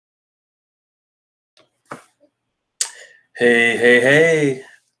Hey, hey, hey.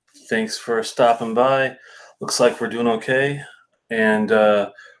 Thanks for stopping by. Looks like we're doing okay. And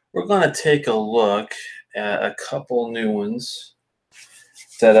we're going to take a look at a couple new ones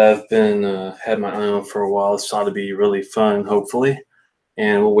that I've been had my eye on for a while. It's ought to be really fun, hopefully.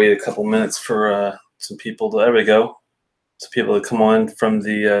 And we'll wait a couple minutes for some people to, there we go. Some people to come on from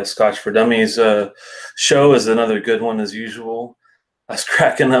the Scotch for Dummies show is another good one as usual. I was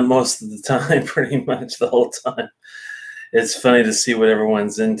cracking up most of the time, pretty much the whole time. It's funny to see what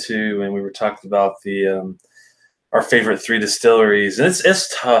everyone's into, and we were talking about the our favorite three distilleries, and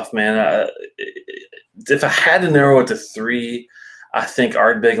it's tough, man. If I had to narrow it to three, I think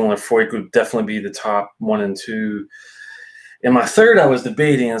Ardbeg and Lafroig would definitely be the top one and two. And my third, I was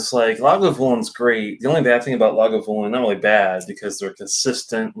debating. It's like Lagavulin great. The only bad thing about Lagavulin, not really bad because they're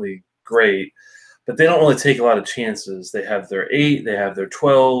consistently great, but they don't really take a lot of chances. They have their 8, they have their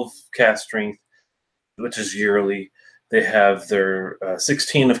 12 cask strength, which is yearly. They have their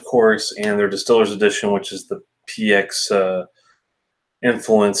 16, of course, and their Distiller's Edition, which is the PX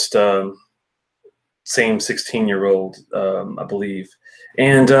influenced same 16-year-old, I believe.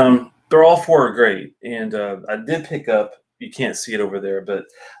 And they're all four are great. And I did pick up, you can't see it over there, but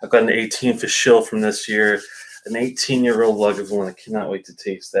I've got an 18 Fischl from this year, an 18-year-old Lagavulin. I cannot wait to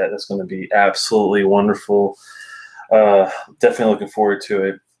taste that. That's going to be absolutely wonderful. Definitely looking forward to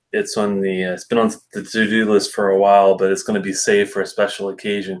it. It's on the it's been on the to-do list for a while, but it's going to be saved for a special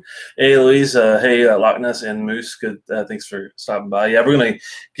occasion. Hey, Louise. Hey, Loch Ness and Moose. Good. Thanks for stopping by. Yeah, we're going to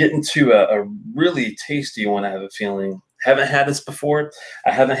get into a really tasty one, I have a feeling. Haven't had this before.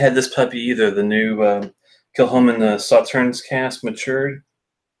 I haven't had this puppy either, the new Kilchoman Sauternes Cask Matured.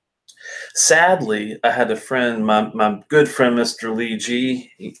 Sadly, I had a friend, my good friend, Mr. Lee G.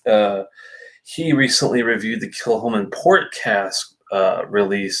 He recently reviewed the Kilchoman Port Cask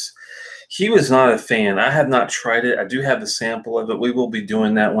release. He was not a fan. I have not tried it. I do have the sample of it. We will be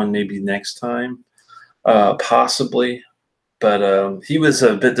doing that one maybe next time, possibly. But he was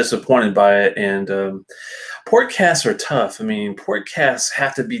a bit disappointed by it. And port casks are tough. I mean, port casks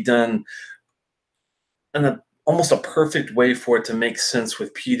have to be done in almost a perfect way for it to make sense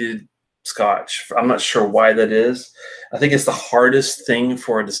with peated Scotch. I'm not sure why that is. I think it's the hardest thing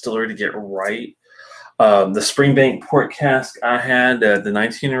for a distillery to get right. The Springbank port cask I had, the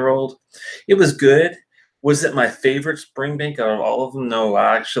 19-year-old, it was good. Was it my favorite Springbank out of all of them? No,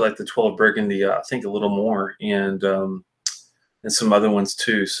 I actually like the 12 Burgundy, I think a little more, and some other ones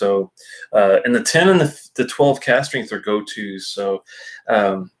too. So, and the 10 and the 12 cask strength are go-tos. So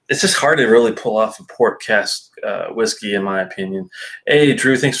it's just hard to really pull off a port cask whiskey, in my opinion. Hey,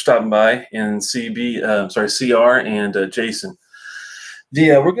 Drew, thanks for stopping by, and CR and Jason.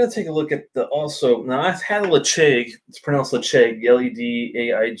 We're going to take a look at the also. Now, I've had a Ledaig. It's pronounced Ledaig,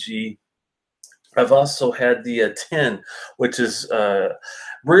 Ledaig. I've also had the 10, which is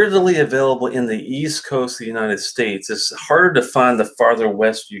readily available in the East Coast of the United States. It's harder to find the farther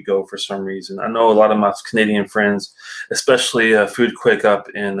west you go for some reason. I know a lot of my Canadian friends, especially Food Quick up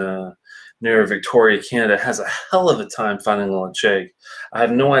in near Victoria, Canada, has a hell of a time finding a Ledaig. I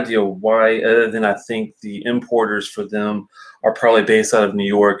have no idea why, other than I think the importers for them are probably based out of New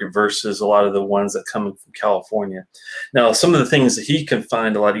York versus a lot of the ones that come from California. Now, some of the things that he can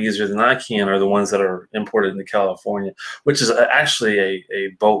find a lot easier than I can are the ones that are imported into California, which is actually a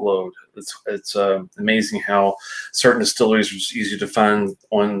boatload. It's amazing how certain distilleries are just easier to find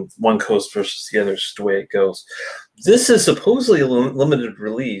on one coast versus the other. It's just the way it goes. This is supposedly a limited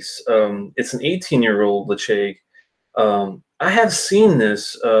release. It's an 18-year-old Ledaig. I have seen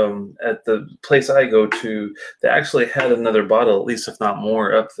this at the place I go to. They actually had another bottle, at least if not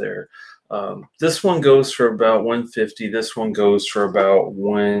more, up there. This one goes for about $150. This one goes for about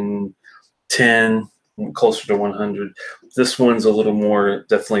 $110, closer to $100. This one's a little more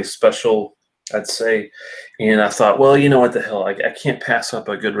definitely special, I'd say. And I thought, well, you know what the hell? I can't pass up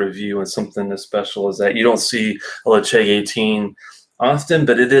a good review on something as special as that. You don't see a Ledaig 18 often,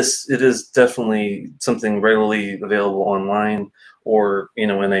 but it is definitely something readily available online or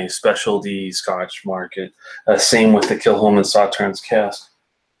in a specialty Scotch market. Same with the Kilchoman Sauternes cask.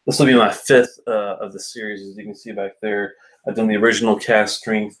 This will be my 5th of the series, as you can see back there. I've done the original cask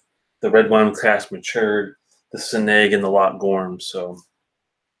strength, the red wine cask matured, the Ledaig, and the Loch Gorm. So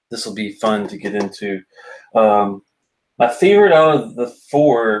this will be fun to get into. My favorite out of the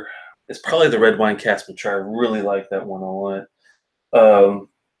 4 is probably the red wine cask matured. I really like that one a lot.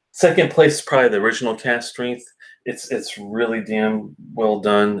 Second place is probably the original cask strength. It's really damn well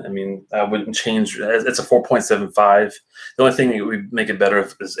done. I mean, I wouldn't change. It's a 4.75. The only thing that would make it better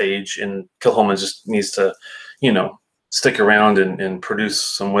is age, and Kilchoman just needs to, stick around and produce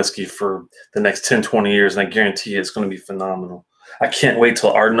some whiskey for the next 10, 20 years, and I guarantee it's going to be phenomenal. I can't wait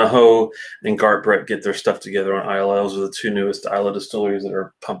till Ardnahoe and Gart Brett get their stuff together on Islay. Those are the two newest Islay distilleries that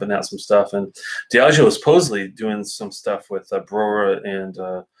are pumping out some stuff. And Diageo is supposedly doing some stuff with Brora and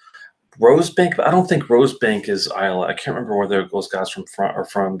Rosebank, but I don't think Rosebank is Islay. I can't remember where those guys are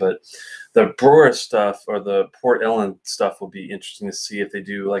from, but the Brora stuff or the Port Ellen stuff will be interesting to see if they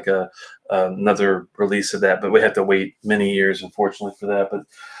do like another release of that. But we have to wait many years, unfortunately, for that. But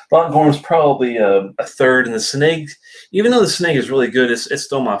Lochgorn's probably a third, and the Snag, even though the Snag is really good, it's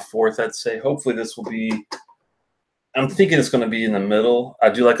still my fourth, I'd say. Hopefully this will be, I'm thinking it's going to be in the middle. I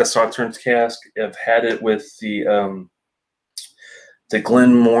do like a Sauternes cask. I've had it with the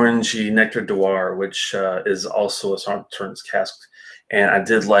Glenmorangie Nectar Noir, which is also a Sauternes cask, and I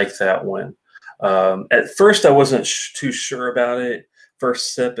did like that one. At first, I wasn't too sure about it.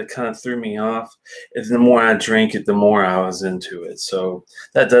 First sip, it kind of threw me off. And the more I drank it, the more I was into it. So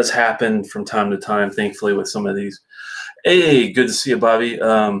that does happen from time to time, thankfully, with some of these. Hey, good to see you, Bobby.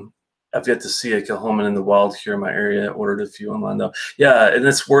 I've yet to see a Kilchoman in the wild here in my area. I ordered a few online, though. Yeah, and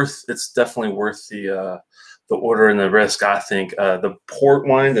it's definitely worth the order and the risk, I think. The port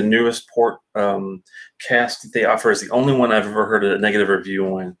wine, the newest port cask that they offer, is the only one I've ever heard a negative review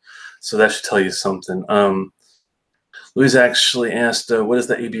on. So that should tell you something. Louise actually asked, what is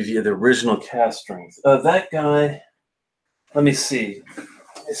the ABV of the original cask strength? That guy, let me see.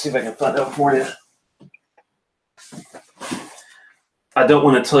 Let's see if I can find out for you. I don't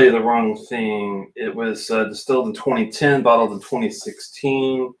want to tell you the wrong thing. It was distilled in 2010, bottled in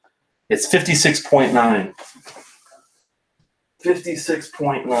 2016. It's 56.9.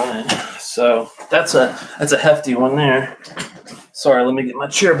 56.9. So that's a hefty one there. Sorry, let me get my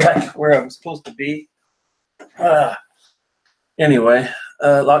chair back where I was supposed to be. Anyway,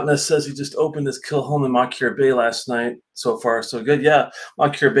 Loch Ness says he just opened his Kilchoman Sauternes Bay last night. So far, so good. Yeah,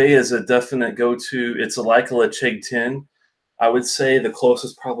 Sauternes Bay is a definite go-to. It's like a Ledaig 10. I would say the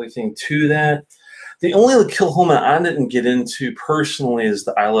closest probably thing to that. The only Kilchoman I didn't get into personally is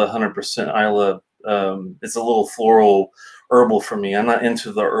the Islay 100% Islay. It's a little floral herbal for me. I'm not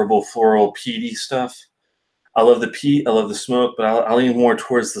into the herbal floral peaty stuff. I love the peat, I love the smoke, but I lean more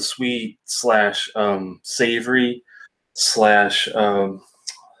towards the sweet / savory /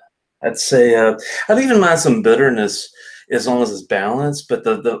 I'd say I'd even mind some bitterness as long as it's balanced, but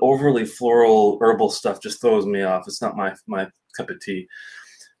the overly floral herbal stuff just throws me off. It's not my cup of tea.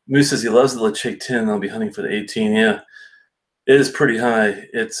 Moose says he loves the Ledaig 10. I'll be hunting for the 18. Yeah, it is pretty high.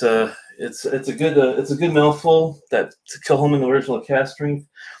 It's a good mouthful. That Kilchoman original cask strength.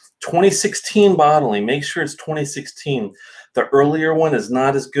 2016 bottling. Make sure it's 2016. The earlier one is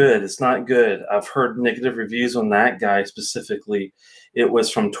not as good. It's not good. I've heard negative reviews on that guy specifically. It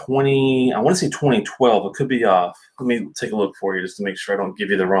was from I want to say 2012. It could be off. Let me take a look for you just to make sure I don't give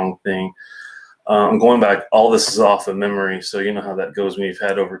you the wrong thing. I'm going back. All this is off of memory, so you know how that goes when you've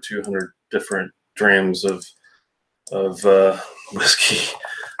had over 200 different drams of whiskey.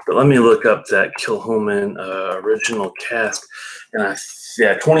 But let me look up that Kilchoman original cask, and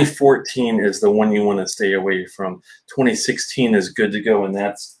 2014 is the one you want to stay away from. 2016 is good to go, and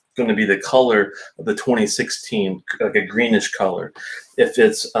that's going to be the color of the 2016, like a greenish color. If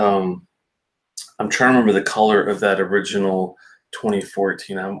it's, I'm trying to remember the color of that original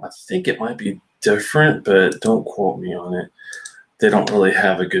 2014. I think it might be different, but don't quote me on it. They don't really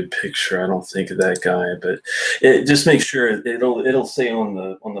have a good picture, I don't think, of that guy. But just make sure it'll say on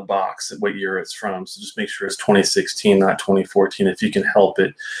the box what year it's from. So just make sure it's 2016, not 2014, if you can help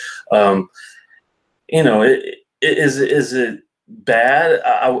it. Is it bad?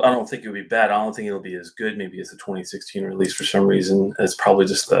 I don't think it would be bad. I don't think it'll be as good. Maybe it's a 2016 release for some reason. It's probably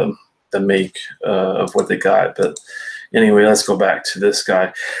just the make of what they got. But anyway, let's go back to this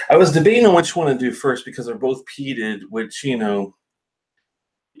guy. I was debating on which one to do first because they're both peated, which,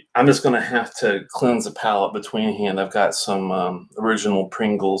 I'm just going to have to cleanse the palate between hand. I've got some original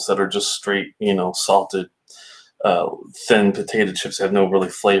Pringles that are just straight, salted, thin potato chips, have no really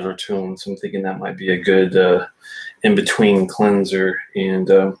flavor to them. So I'm thinking that might be a good in-between cleanser. And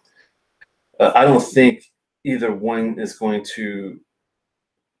I don't think either one is going to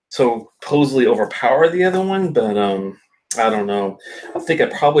supposedly overpower the other one, but I don't know. I think I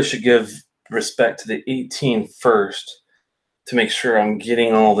probably should give respect to the 18 first to make sure I'm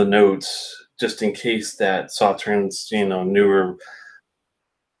getting all the notes, just in case that Sauternes, newer.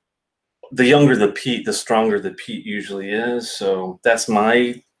 The younger the peat, the stronger the peat usually is. So that's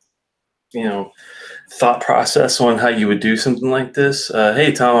my, thought process on how you would do something like this.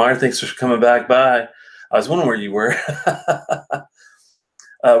 Hey, Tom, thanks for coming back by. I was wondering where you were.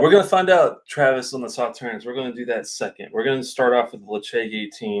 We're going to find out, Travis, on the Sauternes. We're going to do that second. We're going to start off with the Ledaig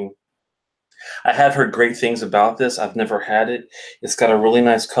 18. I have heard great things about this. I've never had it. It's got a really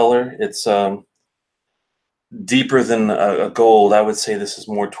nice color. It's deeper than a gold. I would say this is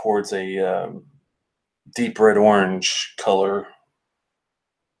more towards a deep red orange color,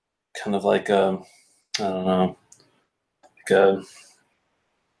 kind of like I don't know, like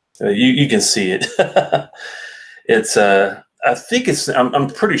you can see it. It's I think it's I'm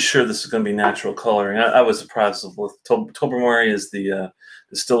pretty sure this is going to be natural coloring. I was surprised with Tobermory is the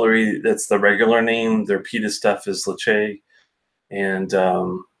distillery. That's the regular name. Their peated stuff is Ledaig, and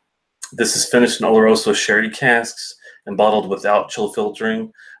this is finished in Oloroso sherry casks and bottled without chill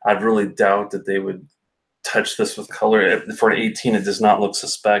filtering. I'd really doubt that they would touch this with color. For an 18, it does not look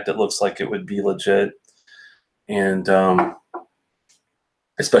suspect. It looks like it would be legit. And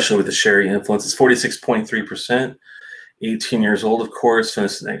especially with the sherry influence. It's 46.3%. 18 years old, of course,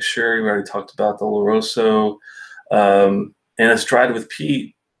 finished next sherry. We already talked about the Oloroso. And it's dried with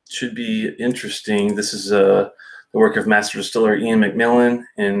peat. Should be interesting. This is the work of master distiller Ian McMillan,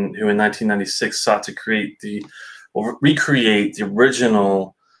 and who in 1996 sought to recreate the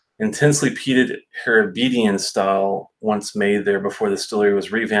original intensely peated Hebridean style once made there before the distillery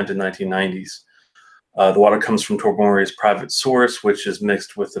was revamped in 1990s. The water comes from Tobermory's private source, which is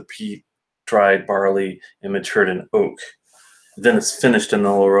mixed with the peat, dried barley, and matured in oak. Then it's finished in the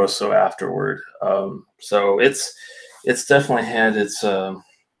Oloroso afterward. So it's definitely had its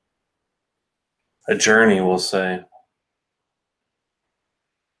a journey, we'll say.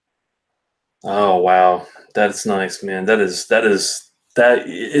 Oh wow, that's nice, man. That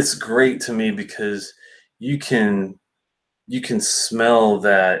it's great to me because you can smell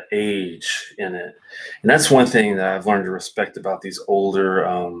that age in it, and that's one thing that I've learned to respect about these older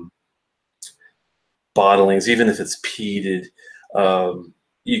bottlings. Even if it's peated,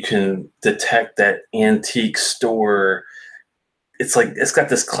 you can detect that antique store. It's like it's got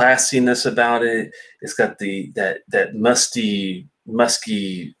this classiness about it. It's got that musky.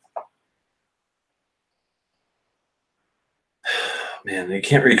 Man, you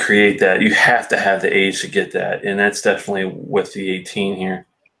can't recreate that. You have to have the age to get that, and that's definitely with the 18 here.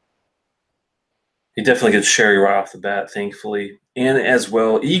 You definitely get sherry right off the bat, thankfully, and as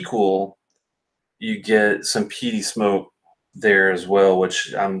well, equal, you get some peaty smoke there as well,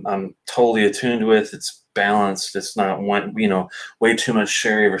 which I'm totally attuned with. It's balanced. It's not way too much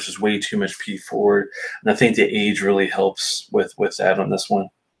sherry versus way too much peat forward, and I think the age really helps with that on this one.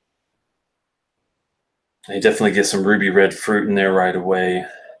 And you definitely get some ruby red fruit in there right away,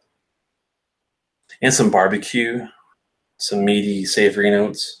 and some barbecue, some meaty, savory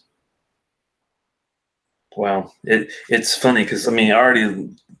notes. Wow, it's funny because I mean,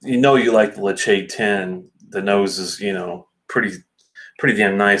 already you like the Ledaig 10. The nose is pretty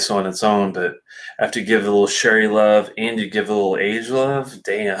damn nice on its own, but after you give it a little sherry love and you give it a little age love,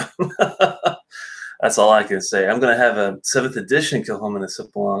 damn. That's all I can say. I'm gonna have a 7th edition Kilchoman to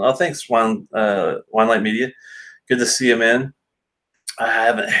sip along. Oh, thanks, Wine Light Media. Good to see you, man. I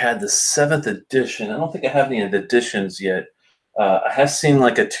haven't had the 7th edition. I don't think I have any of the editions yet. I have seen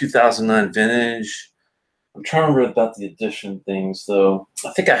like a 2009 vintage. I'm trying to remember about the edition things, though.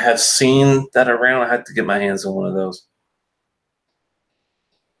 I think I have seen that around. I had to get my hands on one of those.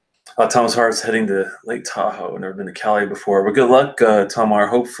 Thomas Hart's heading to Lake Tahoe. Never been to Cali before. But good luck, Tomar.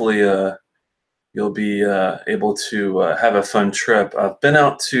 Hopefully, you'll be able to have a fun trip. I've been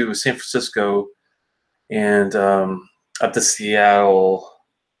out to San Francisco and up to Seattle.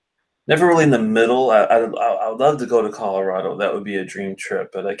 Never really in the middle. I'd love to go to Colorado. That would be a dream trip.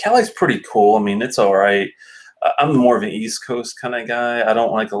 But Cali's pretty cool. I mean, it's all right. I'm more of an East Coast kind of guy. I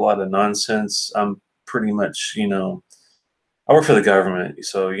don't like a lot of nonsense. I'm pretty much, I work for the government,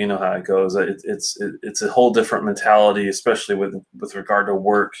 so you know how it goes. It's a whole different mentality, especially with regard to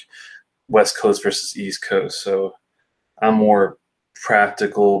work, West Coast versus East Coast. So I'm more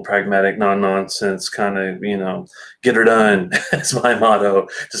practical, pragmatic, non-nonsense kind of, get her done. That's my motto.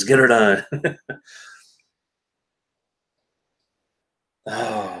 Just get her done.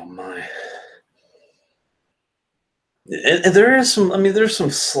 Oh my. And there is some, I mean, there's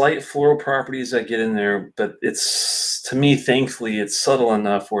some slight floral properties that get in there, but it's, to me, thankfully, it's subtle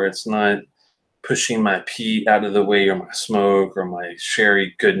enough where it's not pushing my peat out of the way or my smoke or my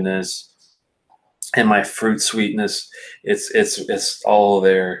sherry goodness and my fruit sweetness. It's all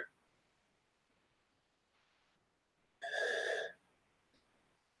there.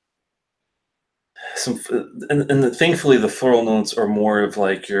 Thankfully, the floral notes are more of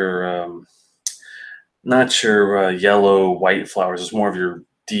like your not your yellow white flowers. It's more of your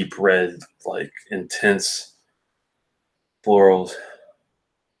deep red, like intense florals.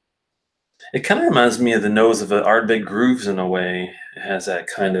 It kind of reminds me of the nose of an Ardbeg Grooves in a way. It has that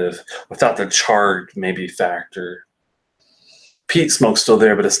kind of, without the charred maybe factor. Peat smoke's still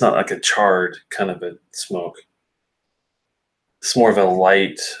there, but it's not like a charred kind of a smoke. It's more of a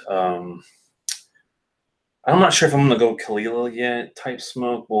light. I'm not sure if I'm gonna go Kalila yet type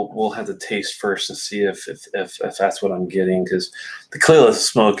smoke. We'll have to taste first to see if that's what I'm getting, because the Kalila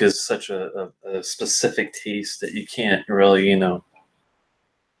smoke is such a specific taste that you can't really, you know,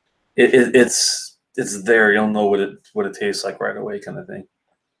 it's there. You'll know what it tastes like right away, kind of thing.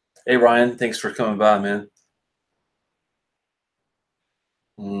 Hey Ryan, thanks for coming by, man.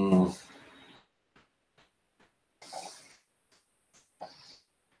 Mm.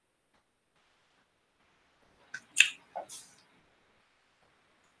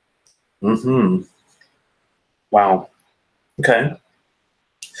 Mm-hmm. Wow. Okay.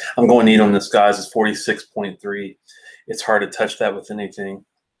 I'm going neat on this, guys. It's 46.3. It's hard to touch that with anything.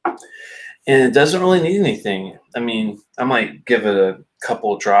 And it doesn't really need anything. I mean, I might give it a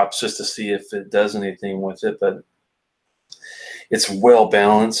couple of drops just to see if it does anything with it, but it's well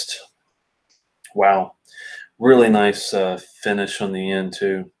balanced. Wow. Really nice finish on the end,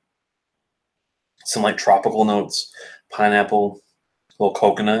 too. Some like tropical notes, pineapple, a little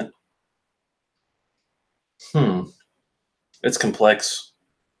coconut. It's complex.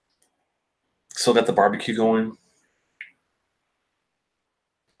 Still got the barbecue going.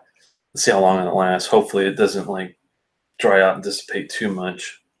 Let's see how long it lasts. Hopefully it doesn't like dry out and dissipate too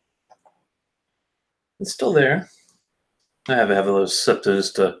much. It's still there. I have to have a little sip to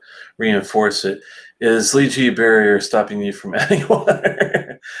just to reinforce it. Is Ledaig barrier stopping you from adding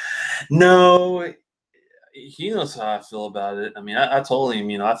water? No, he knows how I feel about it. I mean, I told him,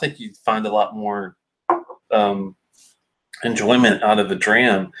 you know, I think you'd find a lot more enjoyment out of a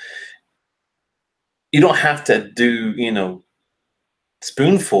dram. You don't have to do, you know,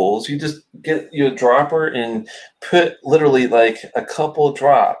 spoonfuls. You just get you a dropper and put literally like a couple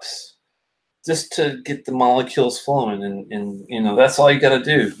drops just to get the molecules flowing, and you know, that's all you got to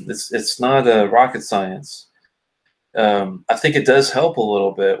do. It's not a rocket science. I think it does help a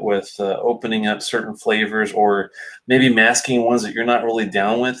little bit with opening up certain flavors, or maybe masking ones that you're not really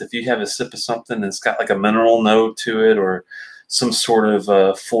down with. If you have a sip of something that's got like a mineral note to it, or some sort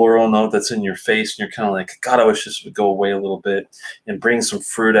of floral note that's in your face, and you're kind of like, God, I wish this would go away a little bit, and bring some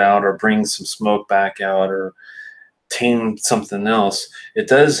fruit out, or bring some smoke back out, or tame something else. It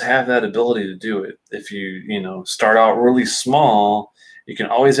does have that ability to do it. If you know, start out really small, you can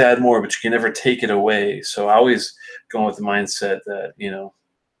always add more, but you can never take it away. So I always go with the mindset that, you know,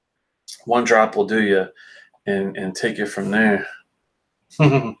 one drop will do you, and take it from there.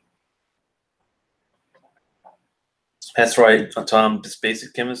 That's right, Tom. It's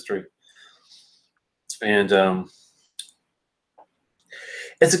basic chemistry, and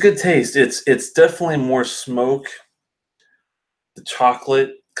it's a good taste. It's definitely more smoke. The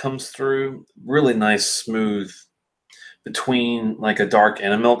chocolate comes through really nice, smooth, between like a dark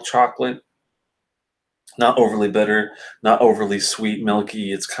and a milk chocolate. Not overly bitter, not overly sweet,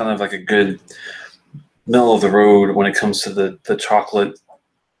 milky. It's kind of like a good middle of the road when it comes to the chocolate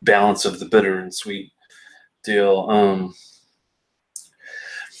balance of the bitter and sweet deal.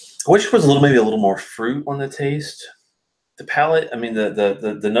 Which was maybe a little more fruit on the taste. The palate, I mean,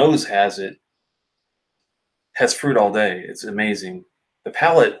 the nose has fruit all day. It's amazing. The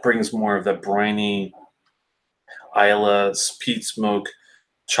palate brings more of the briny Isla peat smoke,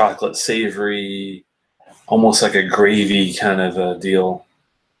 chocolate savory, almost like a gravy kind of a deal.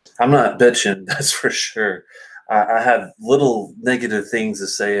 I'm not bitching, that's for sure. I have little negative things to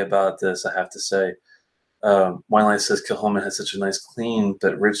say about this, I have to say. Wine Life says Kilchoman has such a nice, clean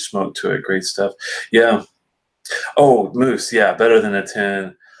but rich smoke to it. Great stuff. Yeah. Oh, Moose. Yeah, better than a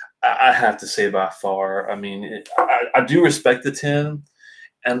 10. I have to say by far. I mean, I do respect the 10,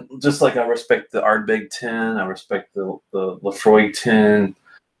 and just like I respect the Ardbeg 10, I respect the Lefroy 10.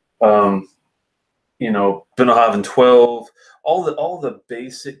 You know, Bunnahabhain 12. All the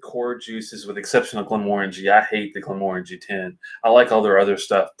basic core juices, with the exception of Glenmorangie. I hate the Glenmorangie 10. I like all their other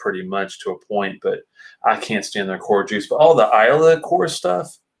stuff pretty much to a point, but I can't stand their core juice. But all the Isla core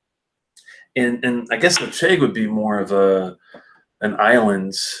stuff, and I guess the Ledaig would be more of an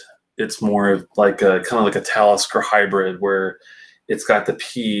islands. It's more of like a kind of like a Talisker hybrid, where it's got the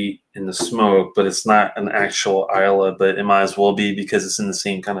pea in the smoke, but it's not an actual Isla, but it might as well be because it's in the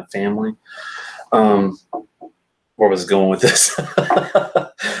same kind of family. Where was I going with this?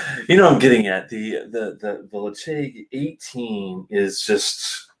 You know what I'm getting at. The Ledaig 18 is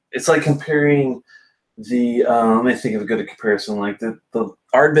just, it's like comparing let me think of a good comparison, like the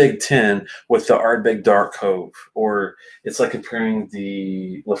Ardbeg 10 with the Ardbeg Dark Cove, or it's like comparing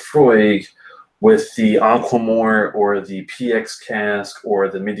the Lefroy with the Aquamore or the PX cask or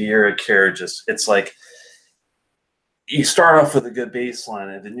the Madeira carriages. It's like you start off with a good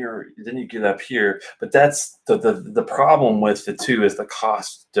baseline, and then you get up here. But that's the problem with the two is the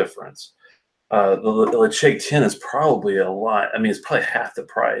cost difference. The Ledaig 10 is probably a lot. I mean, it's probably half the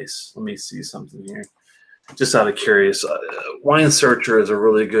price. Let me see something here. Just out of curious, Wine Searcher is a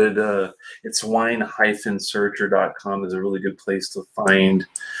really good, it's wine-searcher.com is a really good place to find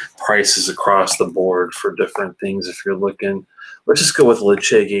prices across the board for different things if you're looking. Let's just go with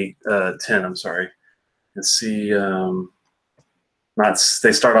Ledaig 10, I'm sorry, and see, they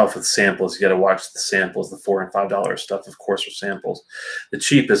start off with samples. You got to watch the samples. The $4 and $5 stuff, of course, are samples. The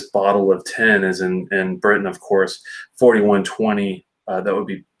cheapest bottle of 10 is in Britain, of course, 41.20. That would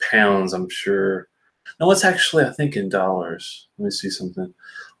be pounds, I'm sure. No, it's actually, I think, in dollars. Let me see something.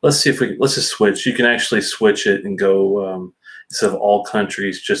 Let's see if let's just switch. You can actually switch it and go, instead of all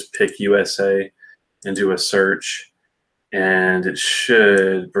countries, just pick USA and do a search. And it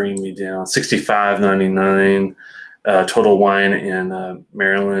should bring me down $65.99 total wine in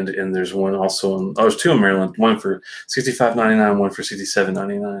Maryland. And there's one also there's two in Maryland, one for $65.99, one for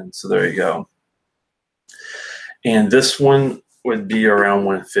 $67.99. So there you go. And this one would be around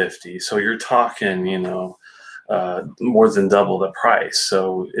 $150. So you're talking, more than double the price.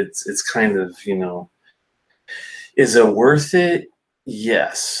 So it's kind of, is it worth it?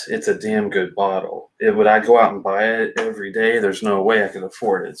 Yes, it's a damn good bottle. Would I go out and buy it every day? There's no way I could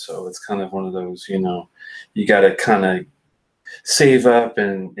afford it. So it's kind of one of those, you got to kind of save up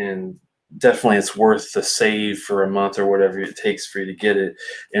and definitely it's worth the save for a month or whatever it takes for you to get it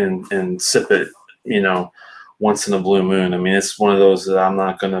and sip it, once in a blue moon. I mean, it's one of those that I'm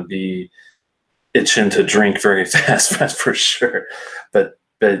not going to be itching to drink very fast, that's for sure. But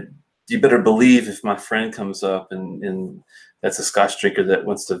you better believe if my friend comes up and that's a Scotch drinker that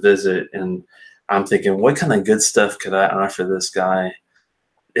wants to visit, and I'm thinking, what kind of good stuff could I offer this guy?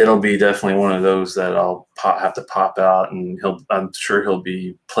 It'll be definitely one of those that I'll have to pop out, and I'm sure he'll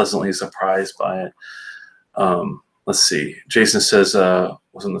be pleasantly surprised by it. Let's see. Jason says,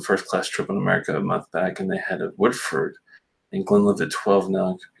 was on the first class trip in America a month back, and they had a Woodford and Glenlivet 12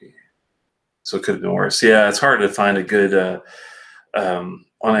 now. So it could have been worse. Yeah, it's hard to find a good, on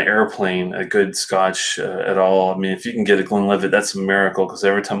an airplane, a good Scotch at all. I mean, if you can get a Glenlivet, that's a miracle, because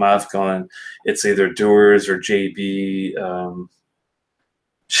every time I've gone, it's either Dewar's or JB,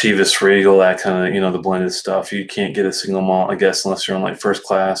 Chivas Regal, that kind of, the blended stuff. You can't get a single malt, I guess, unless you're on like first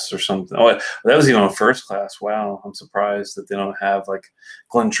class or something. Oh, that was even on first class. Wow, I'm surprised that they don't have like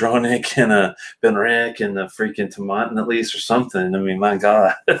Glendronach and a Benrick and a freaking Tomatin at least or something. I mean, my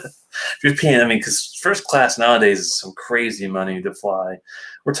God. If you're paying, because first class nowadays is some crazy money to fly.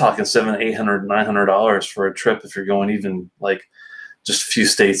 We're talking $700, $800, $900 for a trip if you're going even like just a few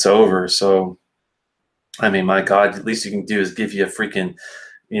states over. So, I mean, my God, at least you can do is give you a freaking,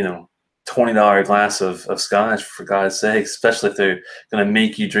 $20 glass of Scotch, for God's sake, especially if they're going to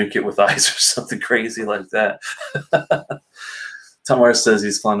make you drink it with ice or something crazy like that. Tamar says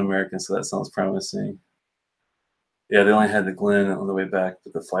he's flying American, so that sounds promising. Yeah, they only had the Glen on the way back,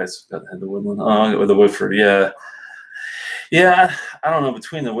 but the flights had the Woodland. Oh, or the Woodford, yeah. Yeah, I don't know.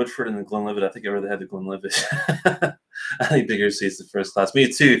 Between the Woodford and the Glenlivet, I think I rather had the Glenlivet. I think bigger seats in first class.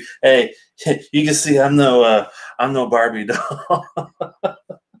 Me too. Hey, you can see I'm no Barbie doll.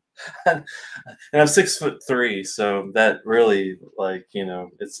 And I'm 6'3", so that really,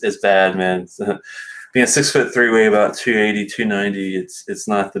 it's bad, man. Being 6'3", weigh about 280, 290. It's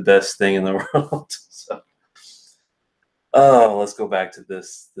not the best thing in the world. So, let's go back to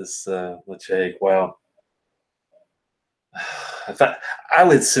this Ledaig. Wow. In fact, I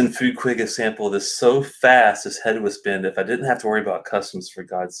would send Food Quick a sample of this so fast his head would spin if I didn't have to worry about customs, for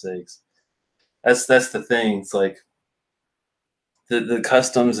God's sakes. That's the thing. It's like the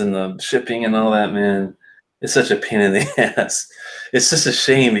customs and the shipping and all that, man. It's such a pain in the ass. It's just a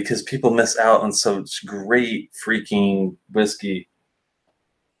shame because people miss out on such great freaking whiskey.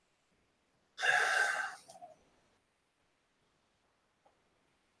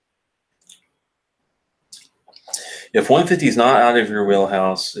 If 150 is not out of your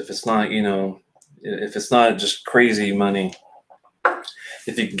wheelhouse, if it's not, if it's not just crazy money,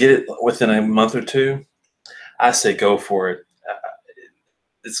 if you can get it within a month or two, I say go for it.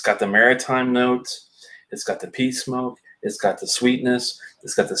 It's got the maritime notes. It's got the peat smoke. It's got the sweetness.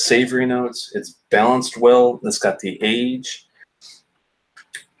 It's got the savory notes. It's balanced well. It's got the age.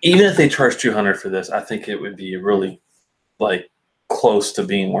 Even if they charge $200 for this, I think it would be really close to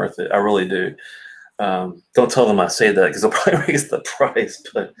being worth it. I really do. Don't tell them I say that because they'll probably raise the price.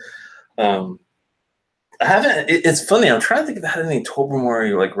 But I haven't. It's funny. I'm trying to think if I had any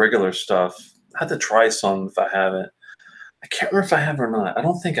Tobermory regular stuff. had to try some if I haven't. I can't remember if I have or not. I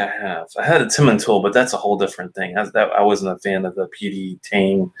don't think I have. I had a Tool, but that's a whole different thing. I wasn't a fan of the PD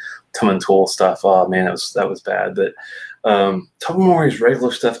Tang Tool stuff. Oh man, that was bad. But Tobermory's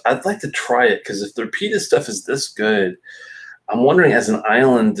regular stuff, I'd like to try it because if the repeated stuff is this good, I'm wondering as an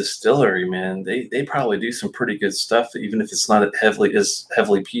island distillery, man, they probably do some pretty good stuff, even if it's not heavily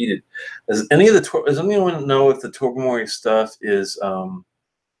peated. Does anyone know if the Tobermory stuff is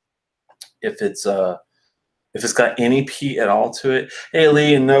if it's got any peat at all to it? Hey,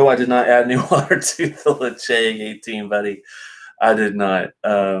 Lee, and no, I did not add any water to the Ledaig 18, buddy. I did not.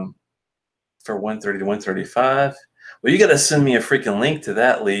 For 130 to 135. Well, you got to send me a freaking link to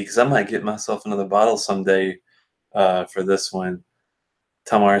that, Lee, because I might get myself another bottle someday for this one.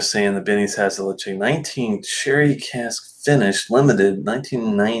 Tamar is saying the Benny's has the Ledaig 19 cherry cask finished, limited,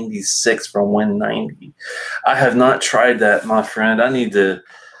 1996 for 190. I have not tried that, my friend. I need to.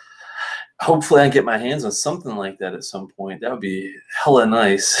 Hopefully I get my hands on something like that at some point. That would be hella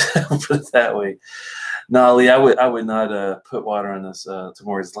nice. Put it that way. No, Lee, I would not put water on this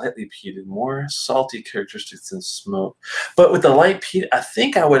Tobermory's lightly peated, more salty characteristics than smoke. But with the light peat, I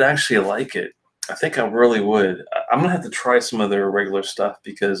think I would actually like it. I think I really would. I'm gonna have to try some of their regular stuff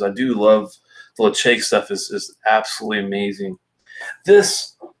because I do love the Ledaig stuff. Is absolutely amazing.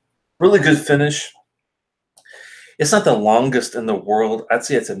 This really good finish. It's not the longest in the world. I'd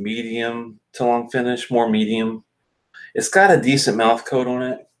say it's a medium to long finish, more medium. It's got a decent mouth coat on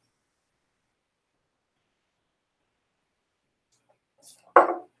it.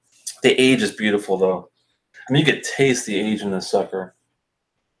 The age is beautiful, though. I mean, you could taste the age in this sucker.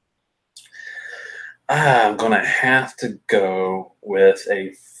 I'm going to have to go with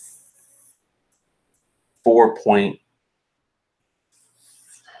a 4 point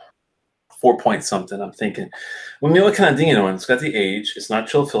something, I'm thinking. When you look kind of dinging on, it's got the age. It's not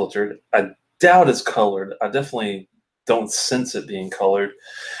chill filtered. I doubt it's colored. I definitely don't sense it being colored.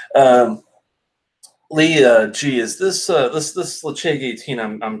 Lee, G, is this Ledaig 18?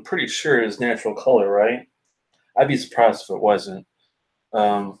 I'm pretty sure is natural color, right? I'd be surprised if it wasn't.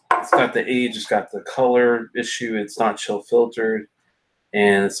 It's got the age. It's got the color issue. It's not chill filtered,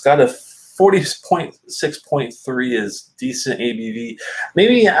 and it's got a 40.6.3 is decent ABV.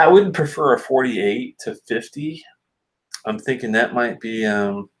 Maybe I would prefer a 48 to 50. I'm thinking that might be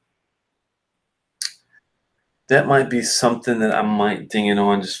something that I might ding it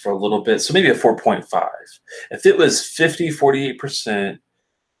on just for a little bit. So maybe a 4.5. If it was 50, 48%,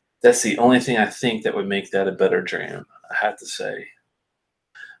 that's the only thing I think that would make that a better dram, I have to say.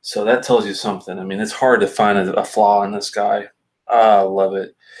 So that tells you something. I mean, it's hard to find a flaw in this guy. I love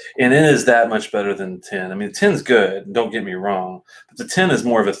it. And it is that much better than the 10. I mean, the 10's good, don't get me wrong. But the 10 is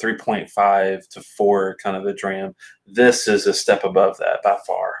more of a 3.5 to 4 kind of a dram. This is a step above that by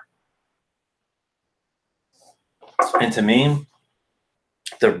far. And to me,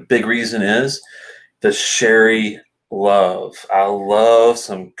 the big reason is the sherry love. I love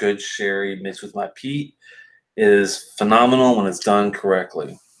some good sherry mixed with my peat. It is phenomenal when it's done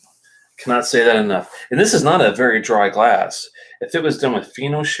correctly. Cannot say that enough. And this is not a very dry glass. If it was done with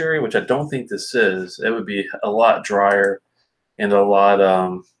Fino sherry, which I don't think this is, it would be a lot drier and a lot.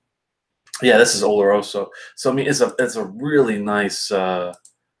 Yeah, this is Oloroso. So I mean, it's a really nice.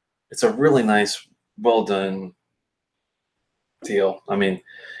 It's a really nice, well done deal. I mean,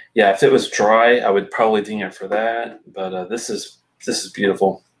 yeah, if it was dry, I would probably ding it for that. But this is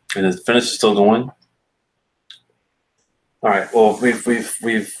beautiful, and the finish is still going. All right. Well,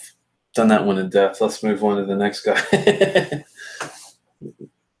 we've done that one in depth. Let's move on to the next guy.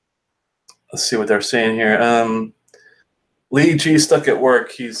 Let's see what they're saying here. Lee G stuck at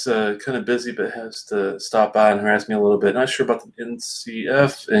work. He's kind of busy, but has to stop by and harass me a little bit. Not sure about the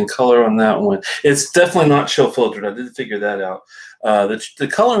NCF and color on that one. It's definitely not chill filtered. I did figure that out. The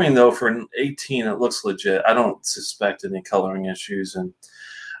coloring though for an 18, it looks legit. I don't suspect any coloring issues, and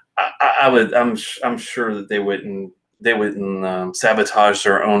I'm sure that they wouldn't sabotage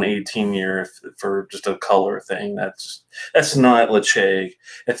their own 18 year for just a color thing. That's not Ledaig.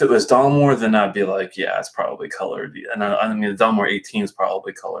 If it was Dalmore, then I'd be like, yeah, it's probably colored. And I mean, the Dalmore 18 is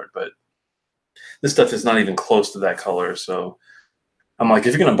probably colored, but this stuff is not even close to that color. So I'm like,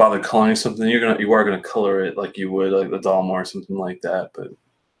 if you're gonna bother coloring something, you are gonna color it like you would like the Dalmore or something like that. But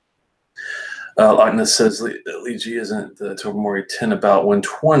Agnes says Lee G isn't the Tobermory 10 about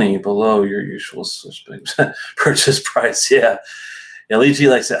 120 below your usual suspect purchase price. Yeah, Lee G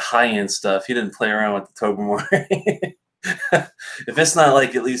likes that high-end stuff. He didn't play around with the Tobermory. If it's not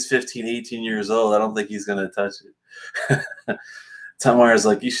like at least 15, 18 years old, I don't think he's going to touch it. Tom Meyer's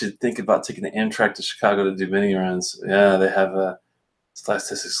like, you should think about taking the Amtrak to Chicago to do mini runs. Yeah, they have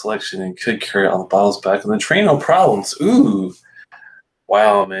Stylistic selection and could carry all the bottles back on the train, no problems. Ooh,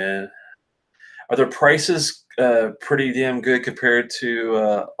 wow, man. Are their prices pretty damn good compared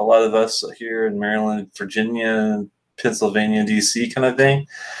to a lot of us here in Maryland, Virginia, Pennsylvania, DC kind of thing?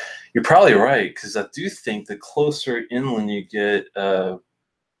 You're probably right, because I do think the closer inland you get,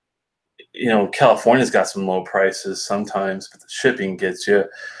 California's got some low prices sometimes, but the shipping gets you.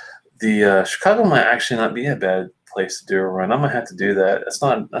 The Chicago might actually not be a bad place to do a run. I might have to do that. That's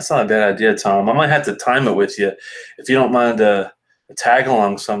not a bad idea, Tom. I might have to time it with you if you don't mind a tag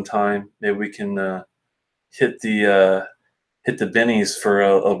along sometime. Maybe we can hit the bennies for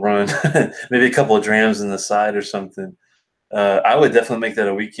a run, maybe a couple of drams in the side or something. I would definitely make that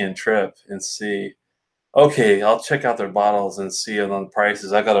a weekend trip and see. Okay, I'll check out their bottles and see on the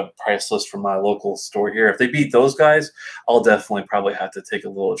prices. I got a price list from my local store here. If they beat those guys, I'll definitely probably have to take a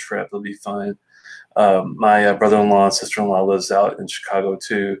little trip. It'll be fun. My brother-in-law and sister-in-law lives out in Chicago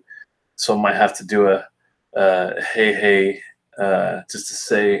too, so I might have to do a hey just to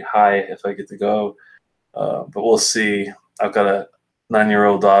say hi if I get to go. But we'll see. I've got a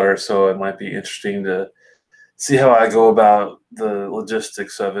 9-year-old daughter, so it might be interesting to see how I go about the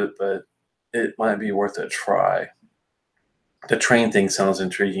logistics of it, but it might be worth a try. The train thing sounds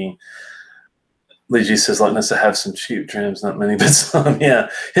intriguing. Lee G says, like us to have some cheap trams, not many, but some. Yeah,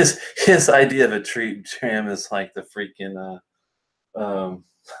 his idea of a cheap tram is like the freaking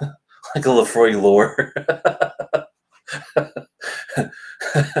like a Lefroy lore.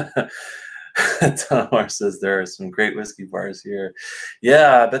 Tomar says there are some great whiskey bars here.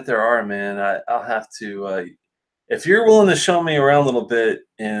 Yeah, I bet there are, man. I'll have to. If you're willing to show me around a little bit,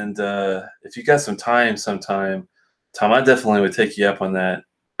 and if you got some time sometime, Tom, I definitely would take you up on that.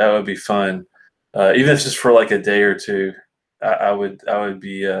 That would be fun, even if it's just for like a day or two. I would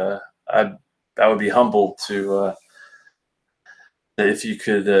be humbled to if you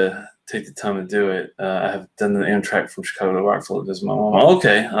could take the time to do it. I have done the Amtrak from Chicago to Rockville to visit my mom.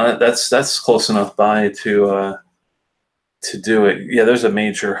 Okay, that's close enough by to do it. Yeah, there's a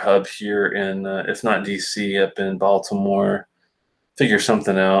major hub here in, if not DC, up in Baltimore. Figure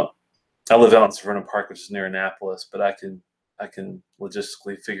something out. I live out in Severna Park, which is near Annapolis, but I can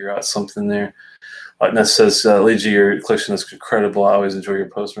logistically figure out something there. Like Ness says, Lee G, your collection is incredible. I always enjoy your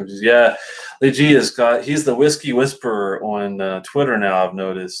post reviews. Yeah, Lee G he's the whiskey whisperer on Twitter now. I've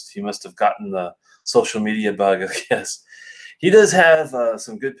noticed he must have gotten the social media bug, I guess. He does have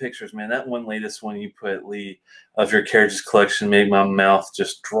some good pictures, man. That one latest one you put, Lee, of your Carriages collection made my mouth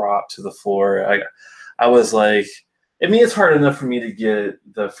just drop to the floor. I was like, I mean, it's hard enough for me to get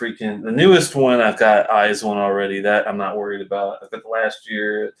the newest one. I've got eyes on already. That I'm not worried about. I've got the last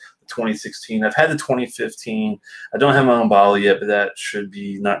year, the 2016. I've had the 2015. I don't have my own bottle yet, but that should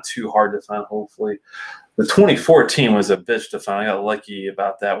be not too hard to find, hopefully. The 2014 was a bitch to find. I got lucky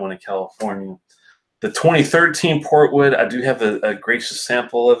about that one in California. The 2013 Portwood, I do have a gracious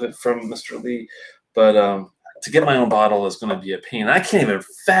sample of it from Mr. Lee, but to get my own bottle is going to be a pain. I can't even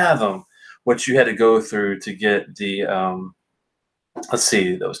fathom what you had to go through to get the, let's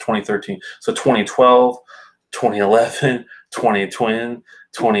see, that was 2013. So 2012, 2011, 2020,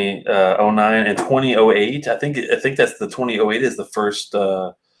 2009, and 2008. I think that's the 2008 is the first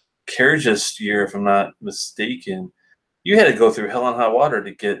Carriages year, if I'm not mistaken. You had to go through hell and high water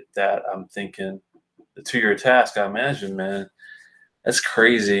to get that, I'm thinking. The 2-year task, I imagine, man. That's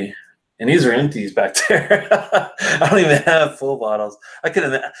crazy. And these are empties back there. I don't even have full bottles. I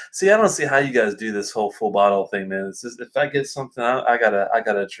don't see how you guys do this whole full bottle thing, man. It's just, if I get something, I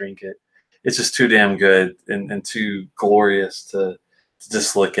gotta drink it. It's just too damn good and too glorious to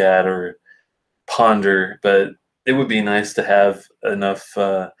just look at or ponder. But it would be nice to have enough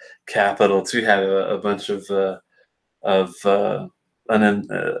capital to have a bunch of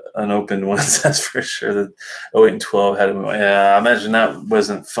unopened ones, that's for sure. The 08 and 12 had them. Yeah, I imagine that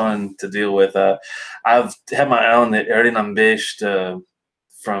wasn't fun to deal with. I've had my eye on the Erdinam Becht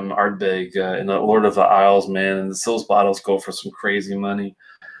from Ardbeg in the Lord of the Isles, man, and those bottles go for some crazy money.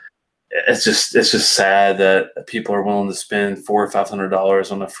 It's just sad that people are willing to spend $400 or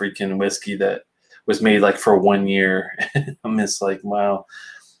 $500 on a freaking whiskey that was made like for 1 year. I'm just like, wow.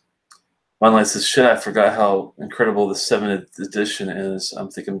 One light says, shit, I forgot how incredible the 7th edition is.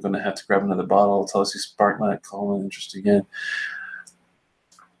 I'm thinking I'm going to have to grab another bottle. Tell us you spark my call and interest again.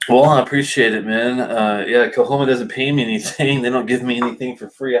 Well, I appreciate it, man. Yeah, Kilchoman doesn't pay me anything. They don't give me anything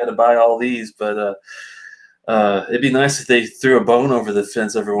for free. I had to buy all these, but it'd be nice if they threw a bone over the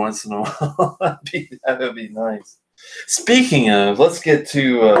fence every once in a while. That would be nice. Speaking of, let's get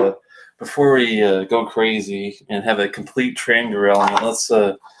to, before we go crazy and have a complete train derailment, let's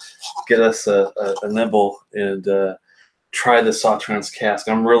get us a nibble and try the Sauternes cask.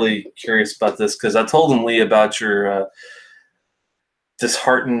 I'm really curious about this because I told him, Lee, about your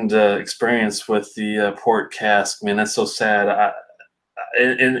disheartened experience with the port cask. Man, that's so sad.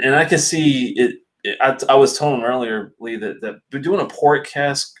 And I can see it. I was telling him earlier, Lee, that doing a port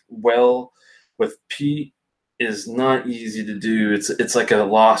cask well with peat is not easy to do. It's like a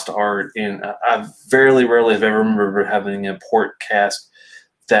lost art, and I very rarely have ever remember having a port cask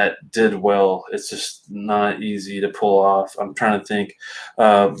that did well. It's just not easy to pull off. I'm trying to think.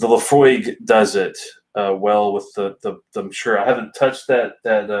 The Lafroig does it well with the. I'm sure I haven't touched that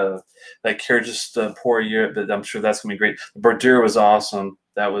Carriages pour yet, but I'm sure that's gonna be great. The Bordeaux was awesome.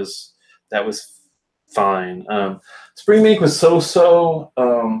 That was fine. Spring Make was so.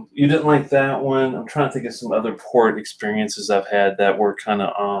 You didn't like that one. I'm trying to think of some other port experiences I've had that were kind of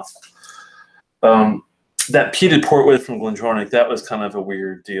off. That peated portwood from Glendronach, that was kind of a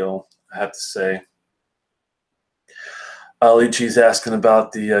weird deal, I have to say. Leachy's asking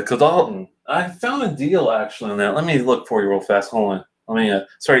about the Kildalton. I found a deal actually on that. Let me look for you real fast. Hold on. Let me.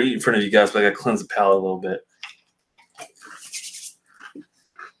 Sorry to eat in front of you guys, but I got to cleanse the palate a little bit.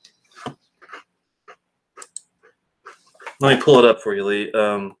 Let me pull it up for you, Lee.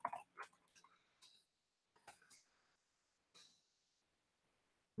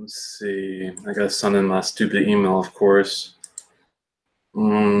 Let's see. I got to send in my stupid email, of course.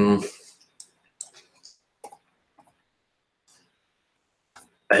 I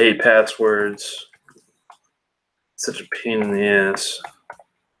hate passwords. It's such a pain in the ass.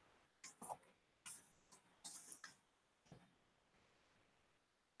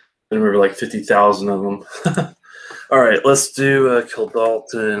 I remember like 50,000 of them. All right, let's do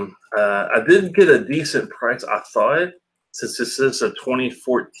Kildalton. I did get a decent price, I thought. Since this is a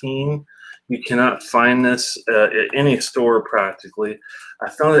 2014, you cannot find this at any store practically. I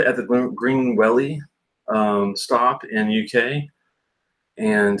found it at the Green Welly stop in UK,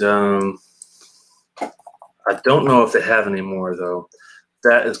 and I don't know if they have any more though.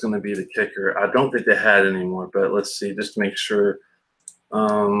 That is going to be the kicker. I don't think they had any more, but let's see, just to make sure.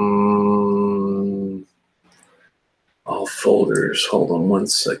 All folders. Hold on one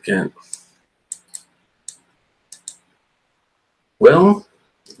second. Well,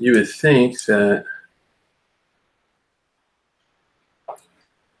 you would think that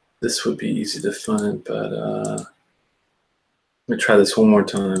this would be easy to find, but let me try this one more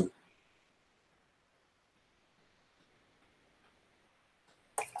time.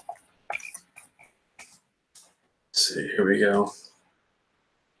 Let's see, here we go.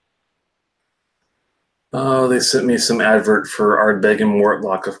 Oh, they sent me some advert for Ardbeg and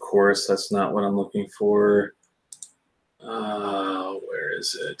Mortlock, of course. That's not what I'm looking for. Where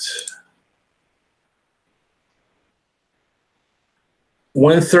is it?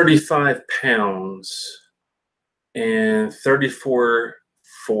 135 pounds and 34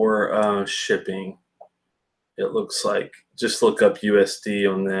 for shipping. It looks like. Just look up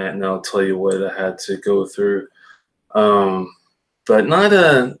USD on that, and I'll tell you what I had to go through. But not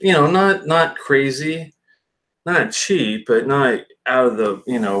not crazy, not cheap, but not out of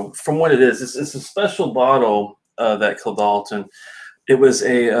the from what it is. It's a special bottle that Kildalton. It was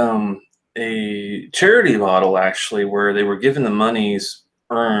a charity bottle actually, where they were giving the monies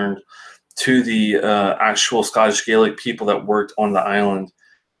earned to the actual Scottish Gaelic people that worked on the island.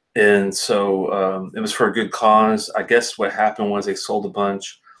 And so it was for a good cause. I guess what happened was they sold a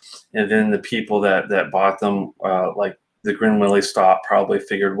bunch, and then the people that bought them, like the Grinwilly stop, probably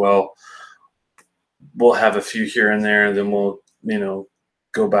figured, well, we'll have a few here and there, and then we'll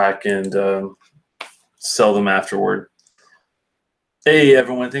go back and sell them afterward. Hey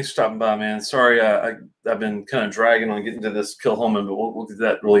everyone, thanks for stopping by, man. Sorry, I've been kind of dragging on getting to this Kilchoman, but we'll do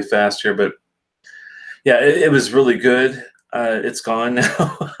that really fast here. But yeah, it was really good. It's gone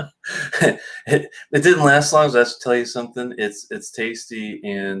now. it didn't last long. So I have to tell you something. It's tasty,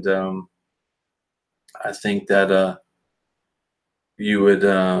 and I think that you would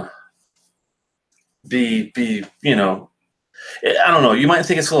be I don't know. You might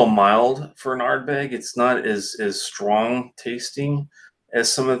think it's a little mild for an Ardbeg. It's not as strong tasting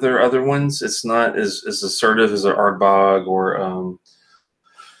as some of their other ones. It's not as assertive as an Ardbog or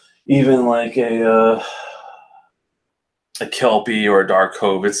even like a Kelpie or a Dark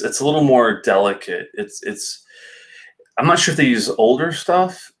Cove. It's a little more delicate. It's I'm not sure if they use older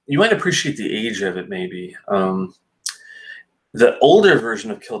stuff. You might appreciate the age of it, maybe. The older version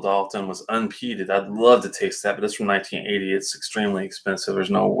of Kildalton was unpeated. I'd love to taste that, but it's from 1980. It's extremely expensive. There's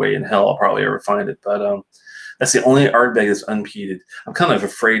no way in hell I'll probably ever find it. But that's the only Ardbeg that's unpeated. I'm kind of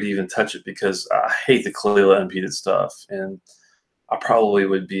afraid to even touch it because I hate the Kalila unpeated stuff, and I probably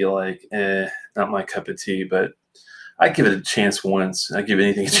would be like, not my cup of tea. But I give it a chance once. I give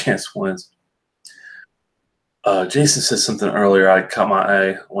anything a chance once. Jason said something earlier. I caught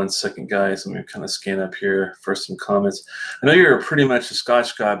my eye. 1 second, guys. Let me kind of scan up here for some comments. I know you're pretty much a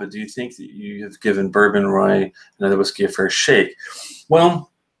Scotch guy, but do you think that you have given bourbon, rye, and other whiskey a fair shake?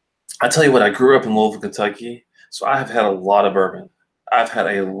 Well, I tell you what. I grew up in Louisville, Kentucky, so I have had a lot of bourbon. I've had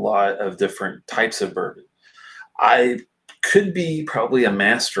a lot of different types of bourbon. I could be probably a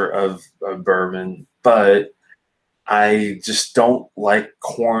master of bourbon, but I just don't like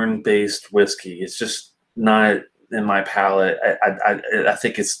corn-based whiskey. It's just not in my palate. I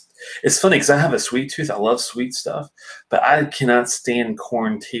think it's funny because I have a sweet tooth. I love sweet stuff, but I cannot stand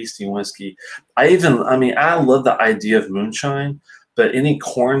corn tasting whiskey. I mean, I love the idea of moonshine, but any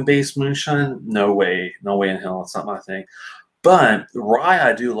corn-based moonshine, no way in hell. It's not my thing. But rye,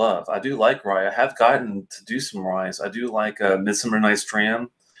 I do love. I do like rye. I have gotten to do some ryes. I do like Midsummer Night's Dram.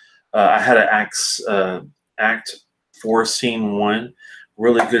 I had an Act 4 Scene 1,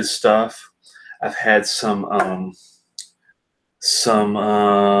 really good stuff. I've had some what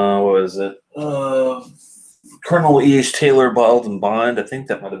was it? Colonel E.H. Taylor Bottled and Bond. I think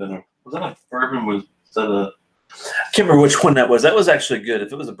that might have been was that a bourbon? Was that a? I can't remember which one that was. That was actually good.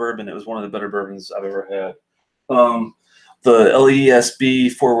 If it was a bourbon, it was one of the better bourbons I've ever had. The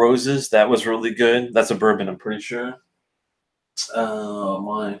LESB Four Roses, that was really good. That's a bourbon, I'm pretty sure. Oh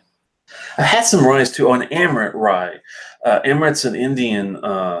my. I had some ryes too. Oh, an Amrit rye. Amrit's an Indian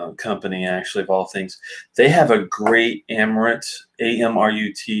company, actually, of all things. They have a great Amrit,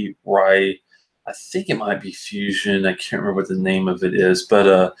 AMRUT rye. I think it might be Fusion. I can't remember what the name of it is,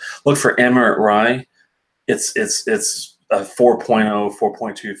 but look for Amrit rye. It's a 4.0,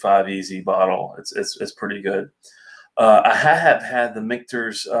 4.25 easy bottle. It's pretty good. I have had the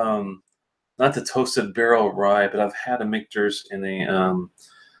Michter's, not the toasted barrel rye, but I've had a Michter's in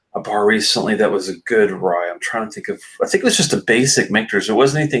a bar recently that was a good rye. I'm trying to think of, I think it was just a basic Michter's. It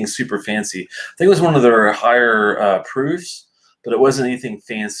wasn't anything super fancy. I think it was one of their higher proofs, but it wasn't anything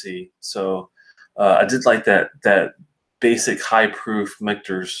fancy. So I did like that basic high proof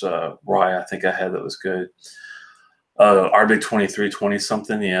Michter's rye. I think I had that was good. Ardbeg 2320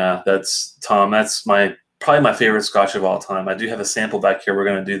 something. Yeah, that's Tom. That's probably my favorite Scotch of all time. I do have a sample back here. We're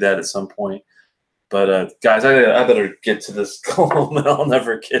going to do that at some point. But guys, I better get to this column. I'll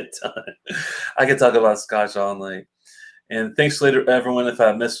never get done. I could talk about Scotch all night. And thanks later, everyone. If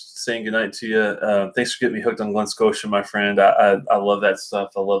I missed saying goodnight to you, thanks for getting me hooked on Glen Scotia, my friend. I love that stuff.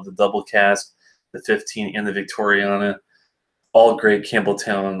 I love the double cask, the 15, and the Victoriana. All great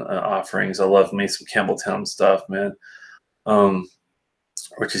Campbelltown offerings. I love me some Campbelltown stuff, man.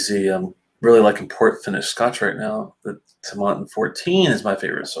 What you see, really liking port finish Scotch right now. The Tomatin 14 is my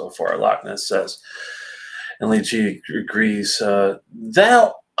favorite so far, Loch Ness says. And Lee G agrees.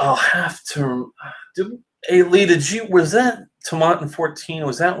 That I'll have to. Hey Lee, was that Tomatin 14?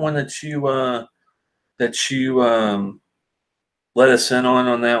 Was that one that you let us in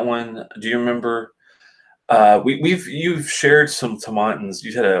on that one? Do you remember? You've shared some Tomatins.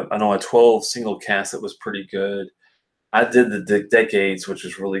 You had a 12 single cask that was pretty good. I did the Decades, which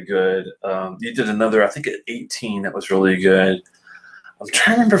was really good. You did another, I think, at 18 that was really good. I'm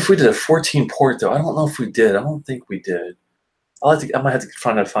trying to remember if we did a 14 port, though. I don't know if we did. I don't think we did. I might have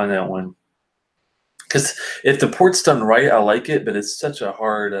to find that one. Because if the port's done right, I like it, but it's such a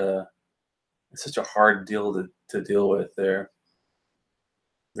hard deal to deal with there.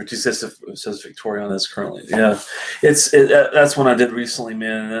 Richie says Victoriana is currently, yeah. That's one I did recently,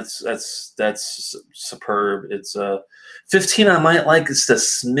 man. That's superb. It's 15 I might like. It's the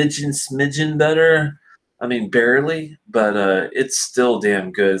smidgen better. I mean, barely, but it's still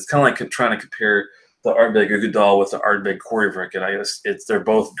damn good. It's kind of like trying to compare the Ardbeg Uigeadail with the Ardbeg Corryvreckan. I guess they're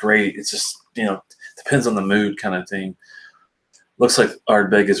both great. It's just, depends on the mood kind of thing. Looks like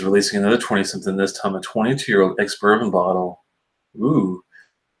Ardbeg is releasing another 20-something this time, a 22-year-old ex-bourbon bottle. Ooh.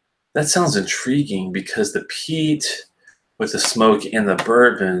 That sounds intriguing because the peat with the smoke and the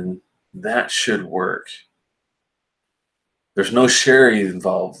bourbon, that should work. There's no sherry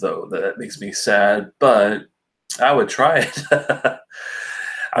involved, though. That makes me sad, but I would try it.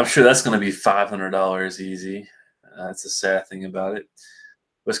 I'm sure that's going to be $500 easy. That's the sad thing about it.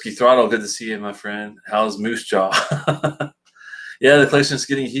 Whiskey Throttle, good to see you, my friend. How's Moose Jaw? Yeah, the collection's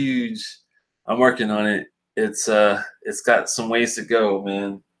getting huge. I'm working on it. It's got some ways to go,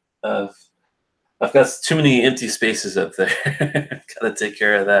 man. I've got too many empty spaces up there. Gotta take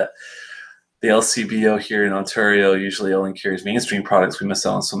care of that. The LCBO here in Ontario usually only carries mainstream products. We miss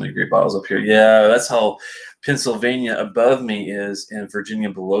out on so many great bottles up here. Yeah, that's how Pennsylvania above me is, and Virginia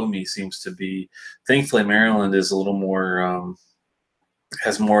below me seems to be. Thankfully, Maryland is a little more,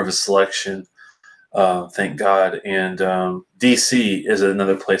 has more of a selection. thank God. And DC is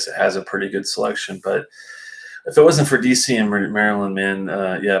another place that has a pretty good selection. But if it wasn't for DC and Maryland, man,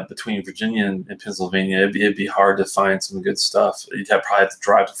 yeah, between Virginia and Pennsylvania, it'd be hard to find some good stuff. You'd probably have to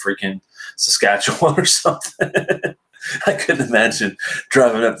drive to freaking Saskatchewan or something. I couldn't imagine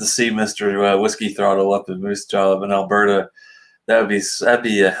driving up to see Mr. Whiskey Throttle up in Moose Jaw up in Alberta. That'd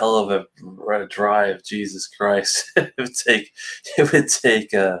be a hell of a drive. Jesus Christ, it would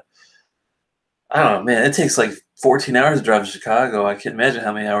take. I don't know, man. It takes like 14 hours to drive to Chicago. I can't imagine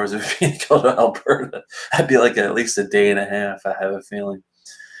how many hours it would be to go to Alberta. That'd be like at least a day and a half. I have a feeling.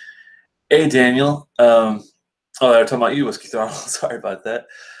 Hey, Daniel. Oh, they're talking about you, Whiskey Throttle. Sorry about that.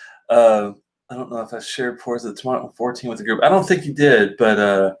 I don't know if I shared Pours of the Tomorrow 14 with the group. I don't think you did,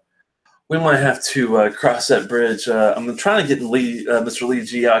 but we might have to cross that bridge. I'm trying to get Mr. Lee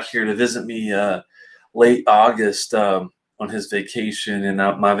G out here to visit me late August on his vacation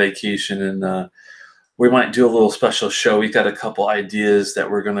and my vacation, and we might do a little special show. We've got a couple ideas that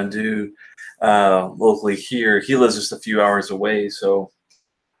we're going to do locally here. He lives just a few hours away, so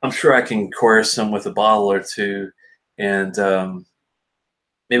I'm sure I can coerce him with a bottle or two, and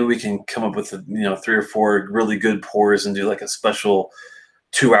maybe we can come up with 3 or 4 really good pours and do like a special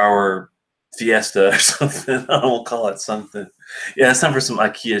 2-hour fiesta or something. I won't call it something. Yeah, it's time for some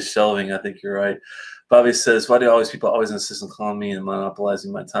IKEA shelving. I think you're right. Bobby says, "Why do people always insist on calling me and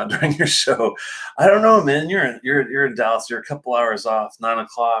monopolizing my time during your show?" I don't know, man. You're in Dallas. You're a couple hours off. 9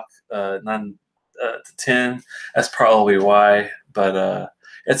 o'clock, 9 to 10. That's probably why. But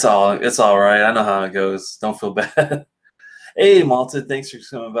it's all right. I know how it goes. Don't feel bad. Hey, Malta, thanks for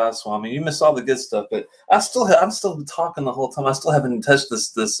coming by, Swami. You missed all the good stuff, but I'm still talking the whole time. I still haven't touched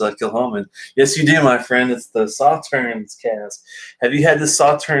this Kilchoman. Yes, you do, my friend. It's the Sauternes Cask. Have you had the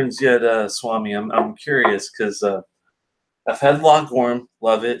Sauternes yet, Swami? I'm curious because I've had Lockhorn,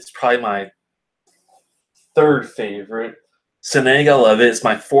 love it. It's probably my 3rd favorite. Ledaig, I love it. It's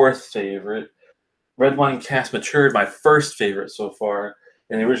my 4th favorite. Red Wine Cask Matured, my 1st favorite so far,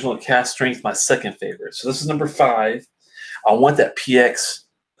 and the original cask strength, my 2nd favorite. So this is number 5. I want that PX.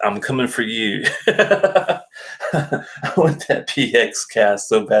 I'm coming for you. I want that PX cast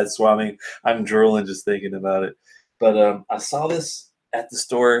so bad, Swami. I'm drooling just thinking about it. But I saw this at the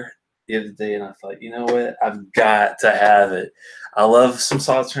store the other day, and I thought, you know what? I've got to have it. I love some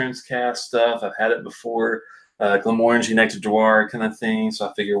Sauternes Cask stuff. I've had it before, Glenmorangie Nectar Noir kind of thing. So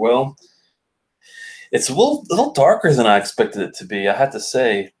I figure, well, it's a little darker than I expected it to be, I have to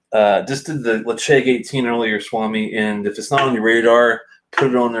say. Just did the Ledaig 18 earlier, Swami, and if it's not on your radar,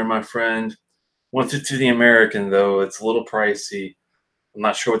 put it on there, my friend. 150 the American, though. It's a little pricey. I'm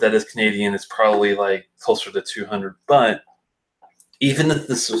not sure what that is Canadian. It's probably like closer to 200. But even if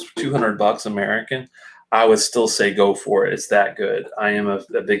this was $200 American, I would still say go for it. It's that good. I am a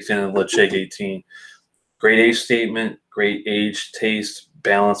big fan of Ledaig 18. Great age statement, great age taste,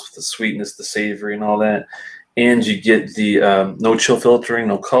 balance with the sweetness, the savory, and all that. And you get the no chill filtering,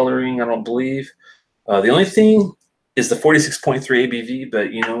 no coloring, I don't believe. The only thing is the 46.3 ABV,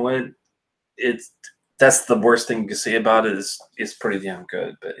 but you know what? That's the worst thing you can say about it. It's pretty damn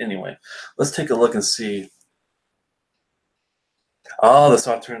good. But anyway, let's take a look and see. Oh, the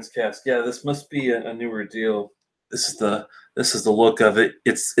Sauternes Cask. Yeah, this must be a newer deal. This is the look of it.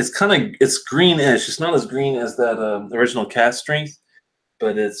 It's greenish. It's not as green as that original cask strength,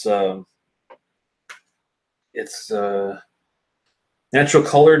 but it's natural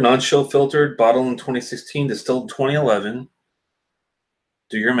color, non-chill filtered, bottled in 2016, distilled in 2011.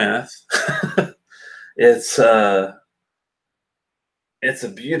 Do your math. It's a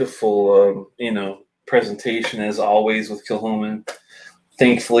beautiful, presentation as always with Kilchoman.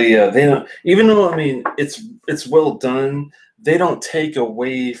 Thankfully, they don't. Even though it's well done, they don't take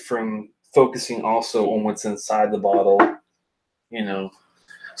away from focusing also on what's inside the bottle.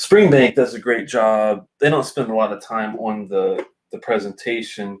 Springbank does a great job. They don't spend a lot of time on the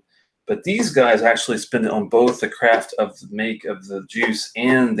presentation, but these guys actually spend it on both the craft of the make of the juice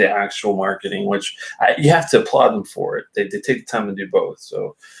and the actual marketing, which you have to applaud them for it. They take the time to do both.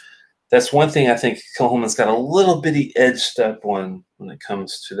 So that's one thing I think Kilchoman's got a little bitty edge step on when it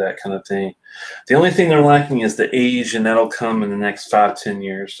comes to that kind of thing. The only thing they're lacking is the age, and that'll come in the next 5-10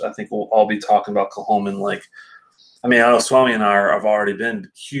 years. I think we'll all be talking about Kilchoman I know Swami and I have already been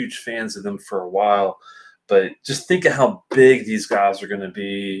huge fans of them for a while, but just think of how big these guys are going to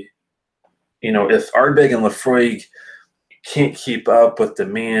be. If Ardbeg and Laphroaig can't keep up with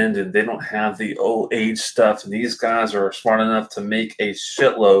demand and they don't have the old age stuff, and these guys are smart enough to make a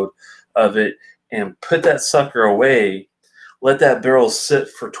shitload of it and put that sucker away, let that barrel sit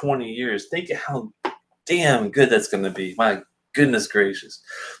for 20 years. Think of how damn good that's going to be. My goodness gracious.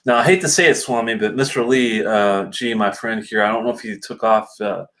 Now, I hate to say it, Swami, but Mr. Lee G, my friend here, I don't know if he took off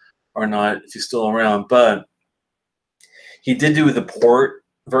or not, if he's still around, but he did do the port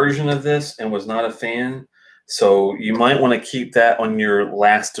version of this and was not a fan. So you might want to keep that on your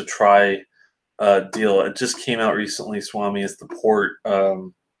last to try deal. It just came out recently, Swami. It's the port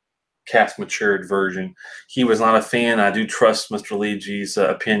cask matured version. He was not a fan. I do trust Mr. Lee G's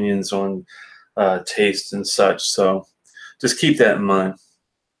opinions on taste and such. So just keep that in mind.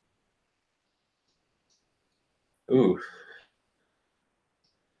 Ooh,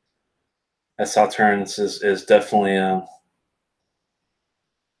 that Sauternes is definitely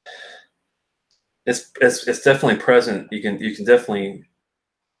it's definitely present. You can definitely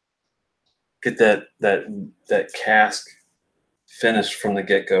get that cask finished from the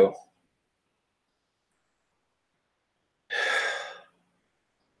get go.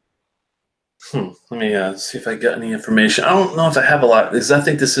 Let me see if I got any information. I don't know if I have a lot because I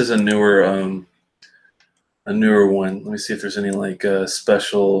think this is a newer one. Let me see if there's any like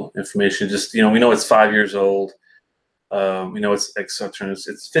special information. Just we know it's 5 years old. We know it's Sauternes.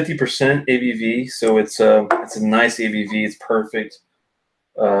 It's 50% ABV, so it's a nice ABV. It's perfect.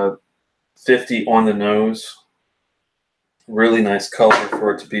 50 on the nose. Really nice color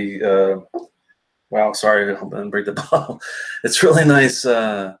for it to be. Wow, sorry, I didn't break the bottle. It's really nice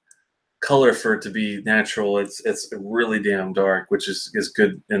color for it to be natural. It's really damn dark, which is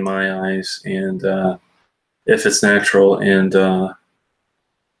good in my eyes. And if it's natural, and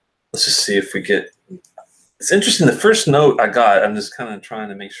let's just see if we get. It's interesting. The first note I got, I'm just kind of trying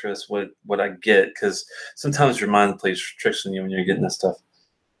to make sure that's what I get, because sometimes your mind plays tricks on you when you're getting this stuff.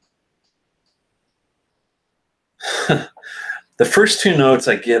 The first two notes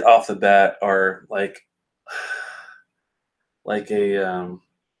I get off the bat are like a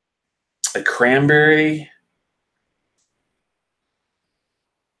cranberry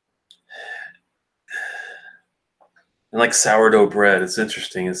and like sourdough bread. It's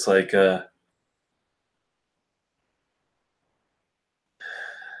interesting. It's like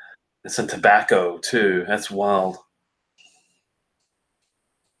it's a tobacco too. That's wild.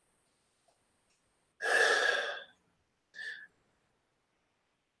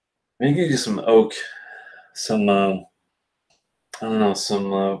 Maybe give you some oak, some I don't know,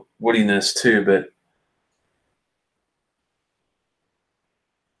 some woodiness too, but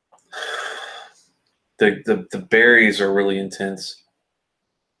the berries are really intense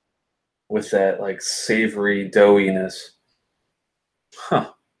with that like savory doughiness. Huh.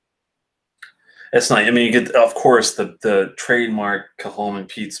 It's not. I mean, you get, of course, the trademark Kilchoman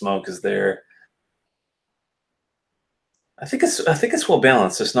peat smoke is there. I think it's well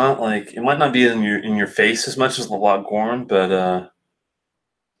balanced. It's not like, it might not be in your face as much as the Loch Gorn, but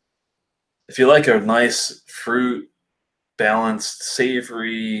if you like a nice fruit balanced,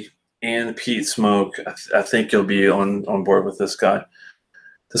 savory, and peat smoke, I think you'll be on board with this guy.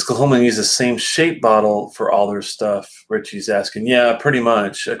 Does Kilchoman use the same shape bottle for all their stuff? Richie's asking. Yeah, pretty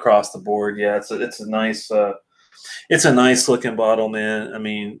much across the board. Yeah, it's a nice looking bottle, man. I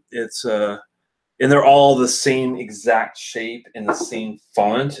mean, it's and they're all the same exact shape and the same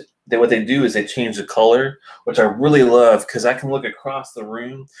font. What they do is they change the color, which I really love, because I can look across the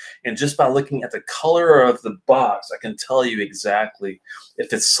room, and just by looking at the color of the box, I can tell you exactly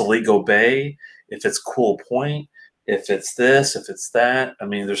if it's Sligo Bay, if it's Cool Point, if it's this, if it's that. I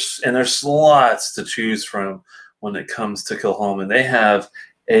mean, there's lots to choose from when it comes to Kilchoman. They have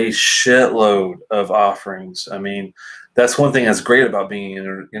a shitload of offerings. I mean, that's one thing that's great about being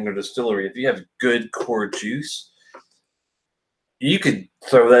in a distillery. If you have good core juice, you could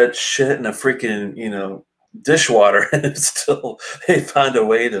throw that shit in a freaking, dishwater and still they find a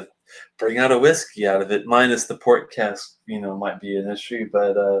way to bring out a whiskey out of it, minus the port cask, might be an issue.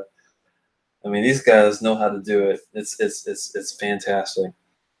 But I mean, these guys know how to do it. It's fantastic.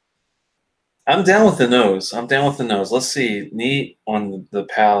 I'm down with the nose. Let's see. Neat on the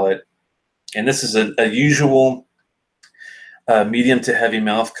palate. And this is a usual medium to heavy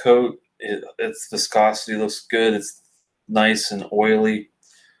mouth coat. Its viscosity looks good. It's nice and oily.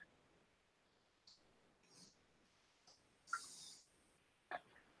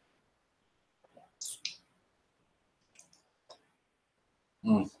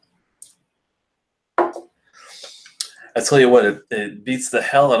 I tell you what, it beats the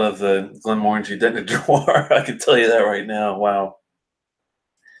hell out of the Glenmorangie Deck Noir. I can tell you that right now. Wow.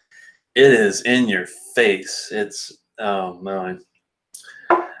 It is in your face. It's, oh man.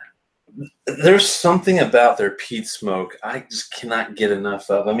 There's something about their peat smoke I just cannot get enough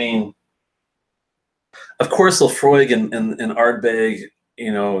of. I mean, of course, Lefroy and Ardbeg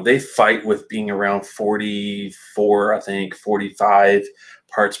you know, they fight with being around 44, I think, 45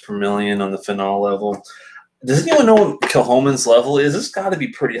 parts per million on the phenol level. Does anyone know what Kilchoman's level is? It's got to be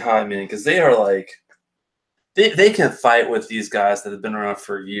pretty high, man, because they are like, they can fight with these guys that have been around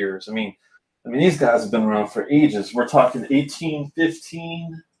for years. I mean, these guys have been around for ages. We're talking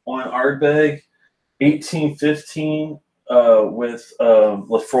 1815 on Ardbeg, 1815 with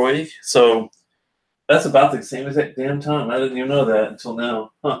Lefroy. So that's about the same exact damn time. I didn't even know that until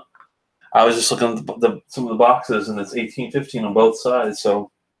now. Huh. I was just looking at some of the boxes, and it's 1815 on both sides.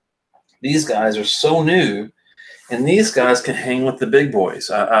 So these guys are so new, and these guys can hang with the big boys.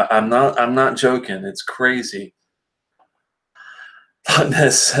 I'm not joking. It's crazy.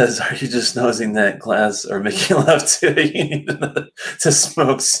 Ness says, "Are you just nosing that glass or making love to it? You need to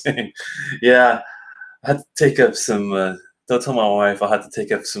smoke soon." Yeah, I had to take up some. Don't tell my wife. I'll have to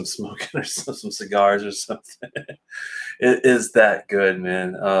take up some smoking or some cigars or something. It is that good,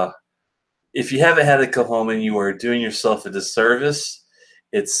 man. If you haven't had a Kilchoman, you are doing yourself a disservice.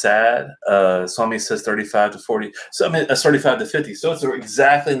 It's sad. Swami says 35 to 40. So I mean, 35 to 50. So it's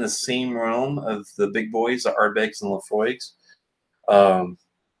exactly in the same realm of the big boys, the Ardbegs and Lefroigs. And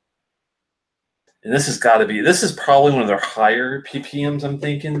this has got to be, this is probably one of their higher ppms, I'm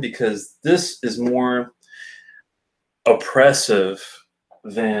thinking, because this is more oppressive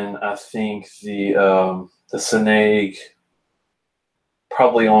than I think the Ledaig,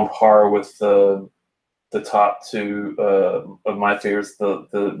 probably on par with the top two of my favorites,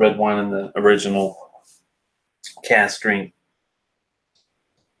 the red wine and the original cask drink.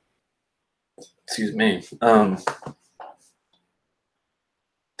 Excuse me.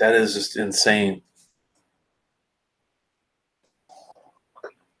 That is just insane.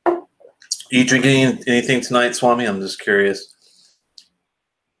 You drinking anything tonight, Swami? I'm just curious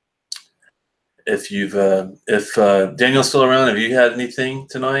if you've if Daniel's still around. Have you had anything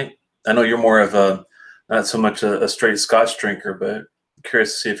tonight? I know you're more of a not so much a straight Scotch drinker, but I'm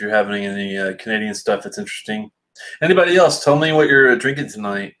curious to see if you're having any Canadian stuff that's interesting. Anybody else? Tell me what you're drinking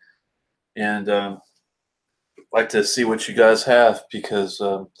tonight, and like to see what you guys have, because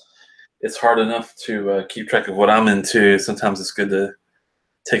it's hard enough to keep track of what I'm into. Sometimes it's good to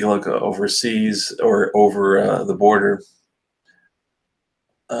take a look overseas or over the border.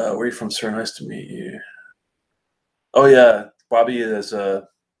 Where are you from, sir? Nice to meet you. Oh yeah, Bobby is. Oh,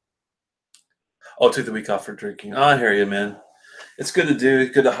 took the week off for drinking. Oh, I hear you, man. It's good to do.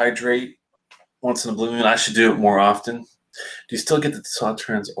 Good to hydrate once in a blue moon. I should do it more often. Do you still get the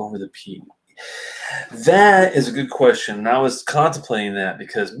Sauternes over the peat? That is a good question. And I was contemplating that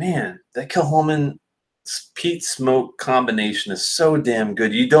because, man, that Kilchoman peat smoke combination is so damn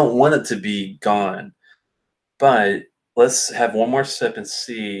good. You don't want it to be gone. But let's have one more sip and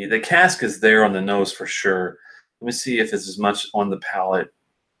see. The cask is there on the nose for sure. Let me see if it's as much on the palate.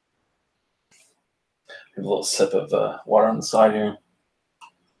 Have a little sip of water on the side here.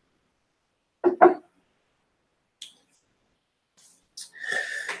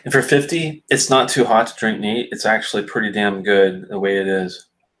 And for 50, it's not too hot to drink neat. It's actually pretty damn good the way it is.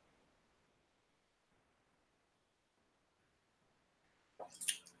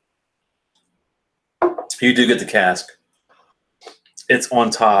 You do get the cask. It's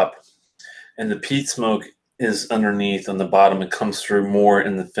on top, and the peat smoke is underneath on the bottom. It comes through more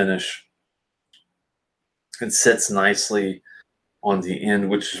in the finish. It sits nicely on the end,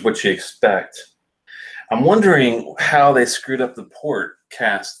 which is what you expect. I'm wondering how they screwed up the port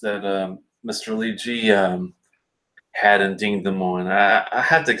cask that Mr. Ledaig had and dinged them on. I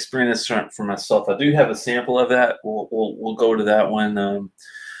have to experience this for myself. I do have a sample of that. We'll go to that one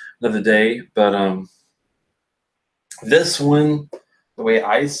another day. But this one, the way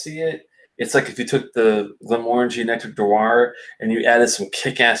I see it, it's like if you took the Glenmorangie Nectar Noir and you added some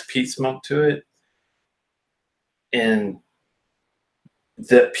kick-ass peat smoke to it, and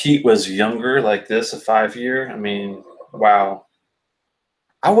that peat was younger, like this, a 5-year. I mean, wow.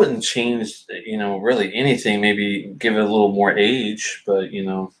 I wouldn't change, really anything. Maybe give it a little more age, but,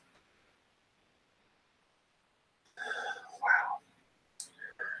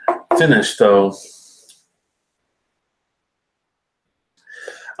 wow. Finish, though.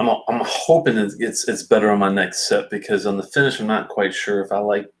 I'm hoping it's better on my next sip, because on the finish, I'm not quite sure if I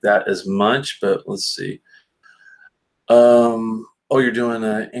like that as much, but let's see. Oh, you're doing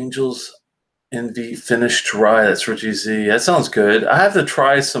Angel's Envy finished rye. That's Richie Z. That sounds good. I have to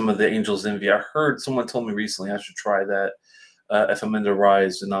try some of the Angel's Envy. I heard someone told me recently I should try that if I'm into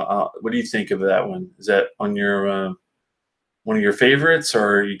ryes. And what do you think of that one? Is that on your one of your favorites,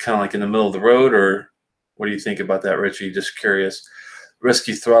 or are you kind of like in the middle of the road, or what do you think about that, Richie? Just curious.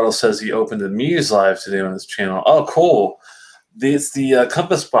 Risky Throttle says he opened the Muse Live today on his channel. Oh, cool. It's the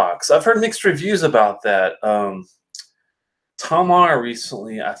Compass Box. I've heard mixed reviews about that. Tom R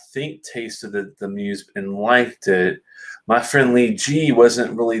recently, I think, tasted the Muse and liked it. My friend Lee G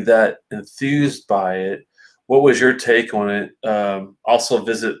wasn't really that enthused by it. What was your take on it? Also,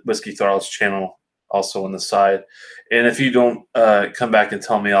 visit Whiskey Throttle's channel, also on the side. And if you don't come back and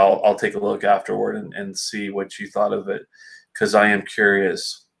tell me, I'll take a look afterward and see what you thought of it, because I am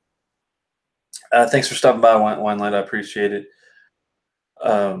curious. Thanks for stopping by, Wine Light. I appreciate it.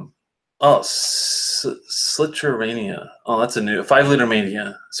 Oh, Slittermania. Oh, that's a new 5-liter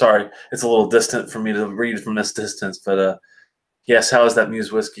mania. Sorry, it's a little distant for me to read from this distance, but yes. How is that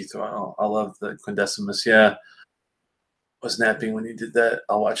Muse whiskey throttle? I love the Quindecimus. Yeah, was napping when you did that.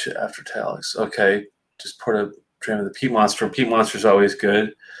 I'll watch it after Telex. Okay, just poured a dram of the Peat Monster. Peat Monster's always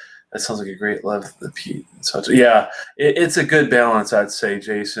good. That sounds like a great love of the peat. So yeah, it's a good balance, I'd say,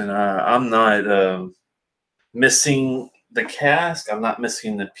 Jason. I'm not missing the cask. I'm not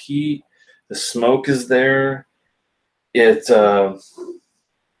missing the peat. The smoke is there. It's got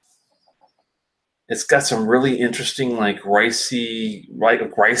some really interesting, like ricey,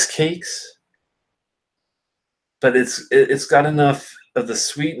 like rice cakes, but it's got enough of the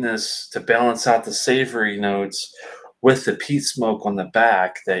sweetness to balance out the savory notes with the peat smoke on the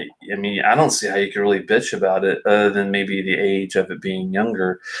back. That, I mean, I don't see how you could really bitch about it, other than maybe the age of it being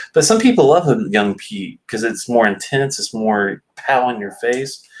younger. But some people love a young peat because it's more intense. It's more pow in your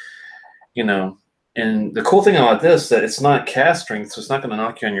face, you know. And the cool thing about this is that it's not cask strength, so it's not going to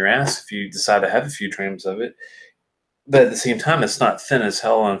knock you on your ass if you decide to have a few drams of it. But at the same time, it's not thin as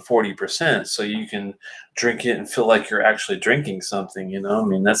hell on 40%, so you can drink it and feel like you're actually drinking something, you know? I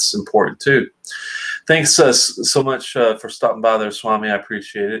mean, that's important too. Thanks so much for stopping by there, Swami. I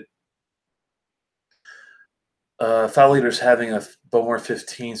appreciate it. 5 liters having a Bowmore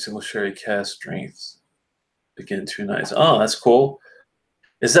 15 single sherry cask strength. Again, 2 nights. Oh, that's cool.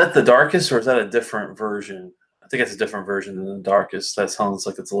 Is that the darkest, or is that a different version? I think it's a different version than the darkest. That sounds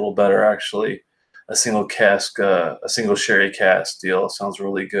like it's a little better, actually. A single cask, a single sherry cask deal sounds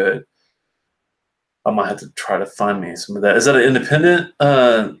really good. I might have to try to find me some of that. Is that an independent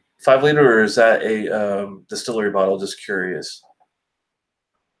 5-liter, or is that a distillery bottle? Just curious.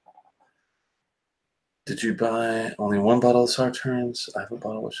 Did you buy only 1 bottle of Sauternes? I have a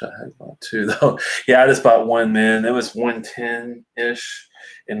bottle. Wish I had bought 2 though. Yeah, I just bought 1, man. It was 110-ish,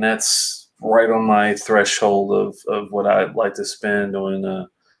 and that's right on my threshold of what I'd like to spend on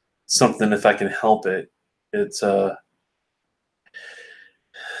something if I can help it. It's a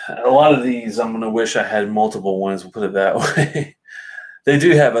lot of these. I'm gonna wish I had multiple ones. We'll put it that way. They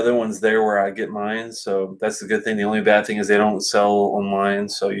do have other ones there where I get mine, so that's the good thing. The only bad thing is they don't sell online,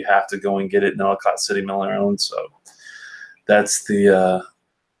 so you have to go and get it in Ellicott City, Maryland. So that's the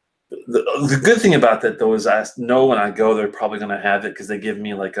good thing about that, though, is I know when I go, they're probably going to have it because they give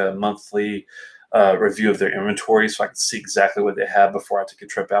me like a monthly review of their inventory, so I can see exactly what they have before I take a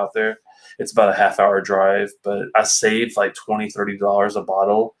trip out there. It's about a half-hour drive, but I save like $20, $30 a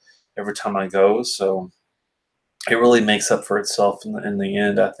bottle every time I go, so it really makes up for itself in the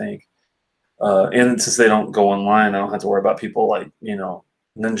end, I think. And since they don't go online, I don't have to worry about people like, you know,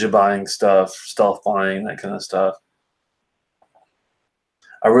 ninja buying stuff, stealth buying, that kind of stuff.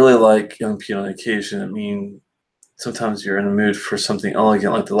 I really like young peat on occasion. I mean, sometimes you're in a mood for something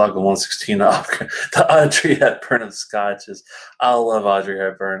elegant like the Lager 116, the Audrey Hepburn of scotches. I love Audrey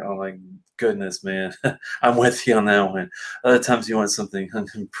Hepburn. Oh my goodness, man. I'm with you on that one. Other times you want something hung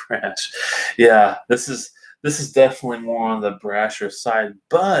and brash. Yeah, this is definitely more on the brasher side.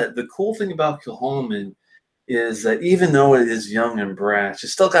 But the cool thing about Kilchoman is that even though it is young and brash,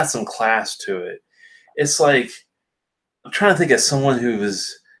 it's still got some class to it. It's like, I'm trying to think of someone who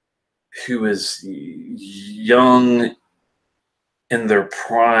was young in their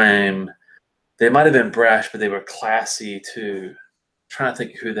prime. They might have been brash, but they were classy too. I'm trying to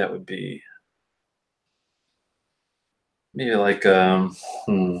think who that would be. Maybe like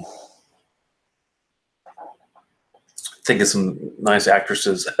think of some nice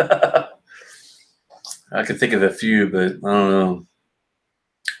actresses. I could think of a few, but I don't know.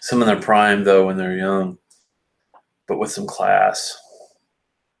 Some in their prime though, when they're young, but with some class.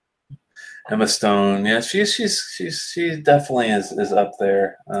 Emma Stone, yeah, she definitely is up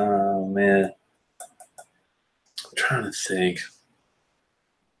there. Oh man, I'm trying to think.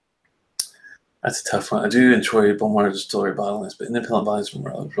 That's a tough one. I do enjoy Bowmore distillery bottlings, but independent bottlings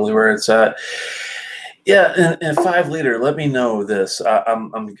is really where it's at. Yeah, and 5-liter. Let me know this.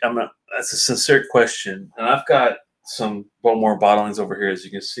 That's a sincere question, and I've got some Bowmore bottlings over here, as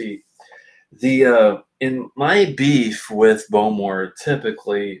you can see. In my beef with Bowmore,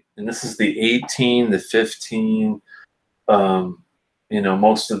 typically, and this is the 18, the 15,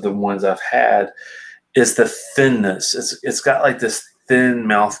 most of the ones I've had, is the thinness. It's got like this thin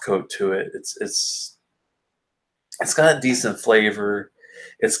mouth coat to it. It's got a decent flavor.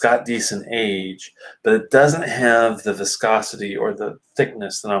 It's got decent age, but it doesn't have the viscosity or the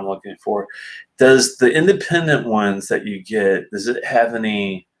thickness that I'm looking for. Does the independent ones that you get, does it have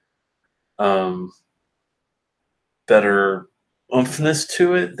any better oomphness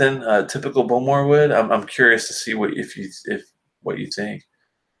to it than a typical Bowmore would? I'm curious to see what you think,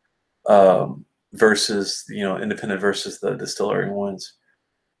 versus independent versus the distillery ones.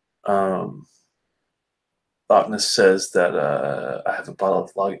 Loch Ness says that I have a bottle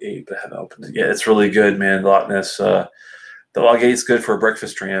of Log 8, but I haven't opened it yet. It's really good, man. Loch Ness. The Log 8 is good for a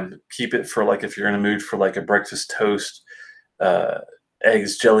breakfast dram. Keep it for like if you're in a mood for like a breakfast toast,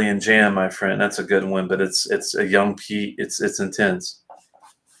 eggs, jelly, and jam, my friend. That's a good one. But it's a young peat. It's intense.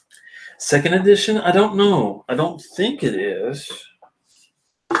 Second edition? I don't know. I don't think it is.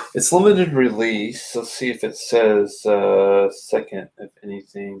 It's limited release. Let's see if it says second, if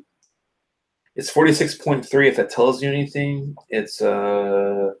anything. It's 46.3 if that tells you anything. It's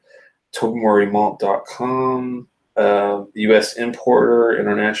tobermorymalt.com, U.S. importer,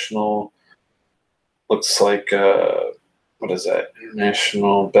 international. Looks like, what is that?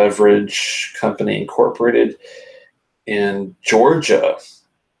 International Beverage Company Incorporated in Georgia.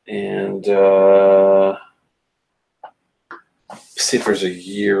 And see if there's a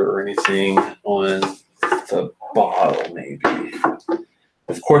year or anything on the bottle, maybe.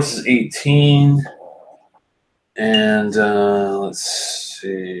 Of course, it's 18. And let's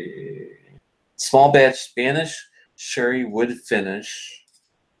see. Small batch Spanish sherry wood finish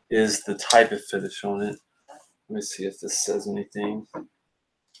is the type of finish on it. Let me see if this says anything.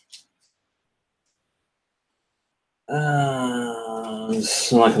 I'm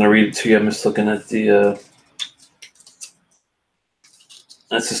not going to read it to you. I'm just looking at the.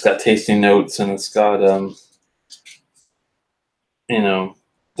 It's just got tasting notes, and it's got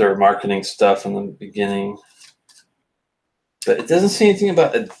their marketing stuff in the beginning. But it doesn't say anything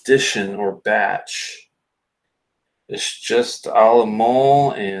about addition or batch. It's just a la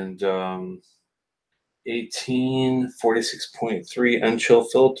mole and 18, 46.3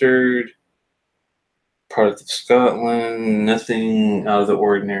 unchill filtered, product of Scotland, nothing out of the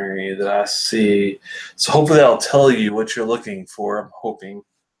ordinary that I see. So hopefully that'll tell you what you're looking for. I'm hoping.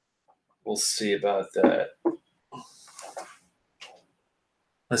 We'll see about that.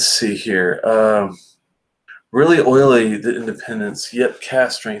 Let's see here. Really oily, the Independence. Yep,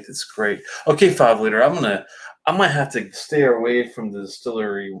 cast strength. It's great. Okay, 5 liter. I might have to stay away from the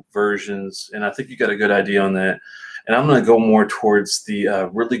distillery versions, and I think you got a good idea on that. And I'm going to go more towards the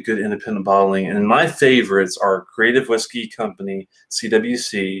really good independent bottling. And my favorites are Creative Whiskey Company,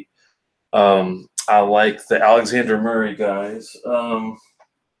 CWC. I like the Alexander Murray guys.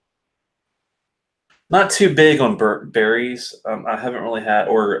 Not too big on berries. I haven't really had,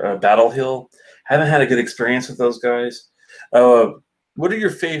 or Battle Hill. Haven't had a good experience with those guys. What are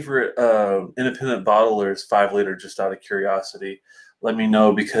your favorite independent bottlers, 5 liter, just out of curiosity? Let me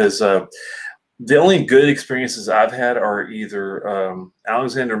know, because the only good experiences I've had are either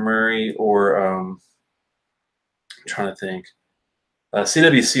Alexander Murray or I'm trying to think.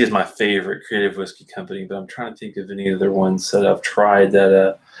 CWC is my favorite Creative Whiskey Company, but I'm trying to think of any other ones that I've tried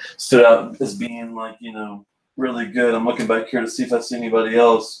that stood out as being like, really good. I'm looking back here to see if I see anybody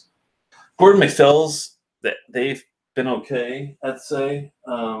else. Gordon MacPhail's, they've been okay, I'd say.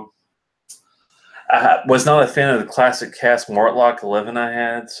 I was not a fan of the classic cask Mortlock 11 I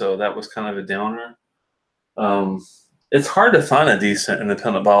had, so that was kind of a downer. It's hard to find a decent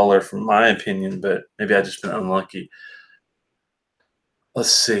independent bottler, from my opinion, but maybe I've just been unlucky.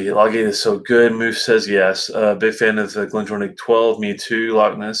 Let's see. Log 8 is so good. Moose says yes. Big fan of the Glenfiddich 12. Me too.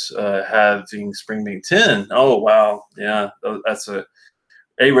 Loch Ness having Springbank 10. Oh, wow. Yeah, that's a.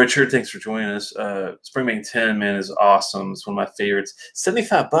 Hey, Richard, thanks for joining us. Springbank 10, man, is awesome. It's one of my favorites.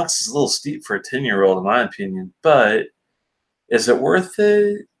 $75 is a little steep for a 10-year-old, in my opinion, but is it worth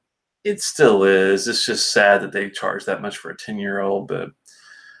it? It still is. It's just sad that they charge that much for a 10-year-old, but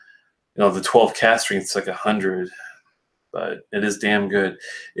the 12 cast strength is like 100. But it is damn good.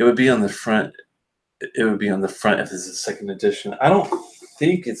 It would be on the front. It would be on the front if it's a second edition. I don't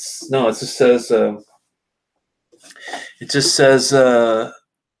think it's. No, it just says. It just says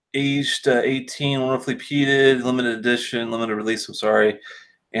aged 18, wonderfully peated, limited edition, limited release. I'm sorry,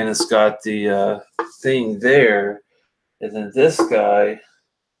 and it's got the thing there, and then this guy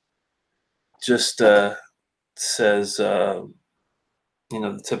just says the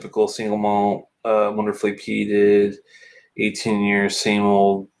typical single malt, wonderfully peated. 18 years, same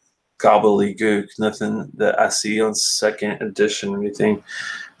old gobbledygook. Nothing that I see on second edition or anything.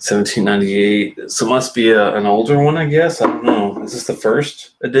 1798. So it must be an older one, I guess. I don't know. Is this the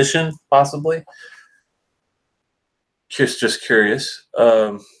first edition, possibly? Just curious.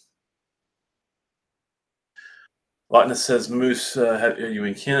 Lochner says, Moose, are you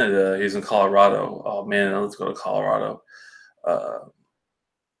in Canada? He's in Colorado. Oh, man, let's go to Colorado. I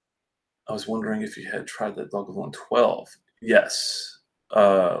was wondering if you had tried that Lagavulin 12. Yes.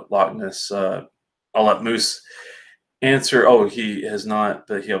 Loch Ness. I'll let Moose answer. Oh, he has not,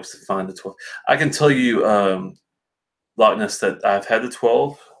 but he hopes to find the 12. I can tell you, Loch Ness, that I've had the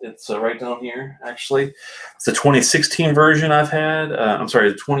 12. It's right down here, actually. It's the 2016 version I've had. I'm sorry,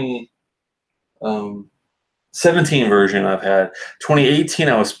 the 2017 version I've had. 2018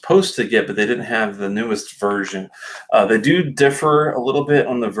 I was supposed to get, but they didn't have the newest version. They do differ a little bit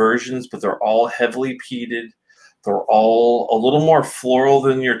on the versions, but they're all heavily peated. They're all a little more floral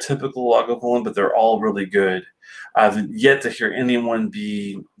than your typical Lagavulin, but they're all really good. I've yet to hear anyone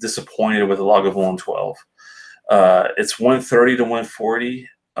be disappointed with the Lagavulin 12. It's 130 to 140.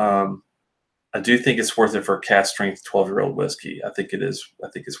 I do think it's worth it for a cask strength 12-year-old whiskey. I think it is. I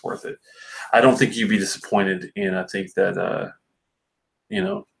think it's worth it. I don't think you'd be disappointed in. I think that you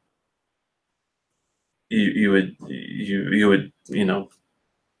know, you would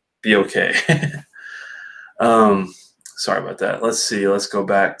be okay. Sorry about that. Let's see. Let's go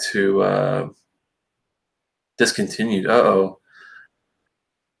back to discontinued. Uh-oh.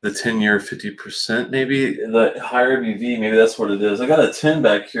 The 10-year 50%, maybe the higher ABV, maybe that's what it is. I got a 10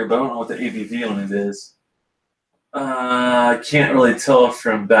 back here, but I don't know what the ABV on it is. I can't really tell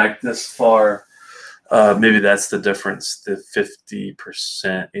from back this far. Maybe that's the difference. The 50%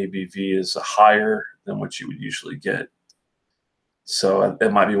 ABV is higher than what you would usually get. So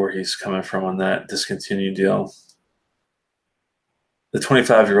it might be where he's coming from on that discontinued deal. The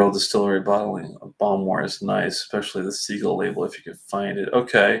 25-year-old distillery bottling of Balmore is nice, especially the Seagull label if you can find it.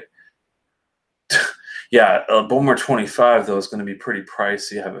 Okay. Yeah, Balmore 25, though, is going to be pretty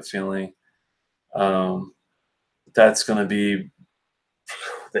pricey, I have a feeling. That's going to be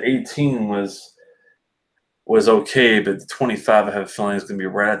 – the 18 was okay, but the 25, I have a feeling, is going to be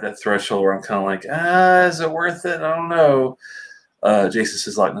right at that threshold where I'm kind of like, is it worth it? I don't know. Jason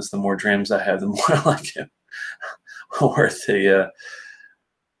says, Loch Ness, the more drams I have, the more I like him. Worth a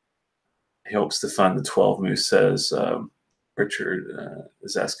he hopes to find the 12. Moose says. Richard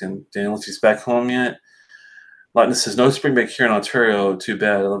is asking Daniel if he's back home yet. Loch Ness says, no Springbank here in Ontario. Too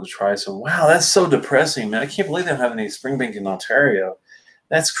bad. I'd love to try some. Wow, that's so depressing, man. I can't believe they don't have any Springbank in Ontario.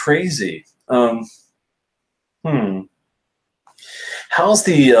 That's crazy. How's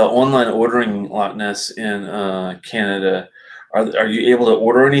the online ordering, Loch Ness, in Canada? Are you able to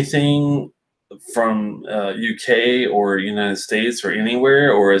order anything from UK or United States or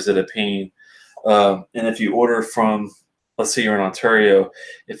anywhere, or is it a pain? And if you order from, let's say you're in Ontario,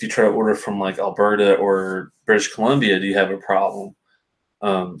 if you try to order from like Alberta or British Columbia, do you have a problem?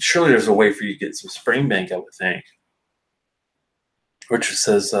 Surely there's a way for you to get some Springbank, I would think. Richard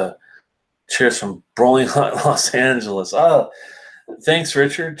says, cheers from Brawling Los Angeles. Oh, thanks,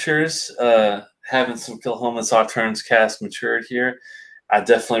 Richard. Cheers. Having some Kilchoman Sauternes Cask Matured here. I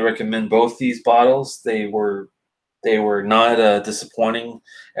definitely recommend both these bottles. They were not disappointing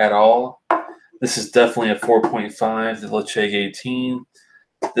at all. This is definitely a 4.5, the Ledaig 18.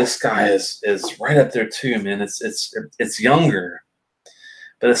 This guy is right up there too, man. It's younger,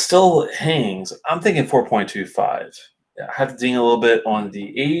 but it still hangs. I'm thinking 4.25. I have to ding a little bit on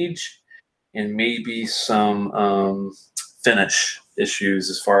the age and maybe some finish issues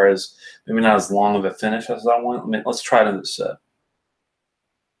as far as maybe not as long of a finish as I want. Let's try to this.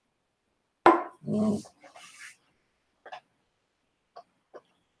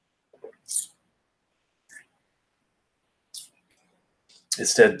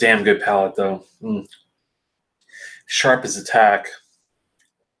 It's a damn good palate, though. Sharp as a tack,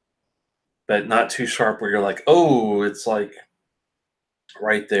 but not too sharp where you're like, oh, it's like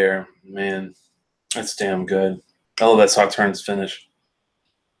right there. Man, that's damn good. I love that Sauternes finish.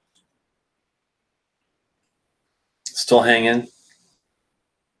 Still hanging.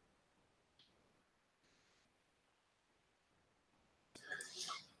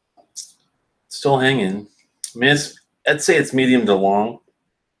 Still hanging. I mean, I'd say it's medium to long.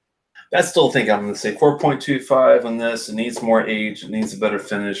 I still think I'm going to say 4.25 on this. It needs more age. It needs a better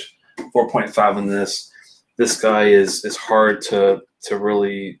finish. 4.5 on this. This guy is hard to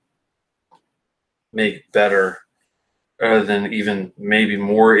really make better, other than even maybe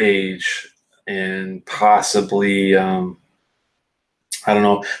more age and possibly I don't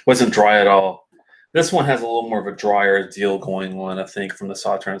know. Wasn't dry at all. This one has a little more of a drier deal going on, I think, from the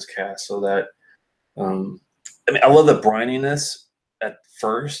Sauternes cask. So that, I mean, I love the brininess at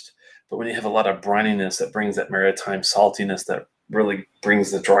first, but when you have a lot of brininess, that brings that maritime saltiness that really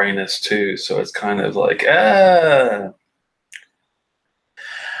brings the dryness too. So it's kind of like, I'm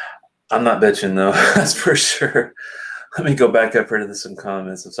not bitching though, that's for sure. Let me go back up here to some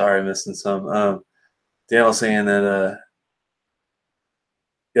comments. I'm sorry I'm missing some. Daniel saying that,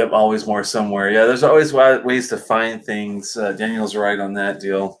 yep, always more somewhere. Yeah, there's always ways to find things. Daniel's right on that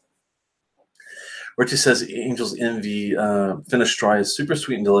deal. Richie says Angel's Envy finished dry is super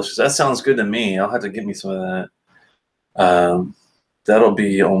sweet and delicious. That sounds good to me. I'll have to get me some of that. That'll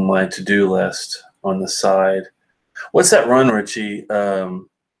be on my to-do list on the side. What's that run, Richie?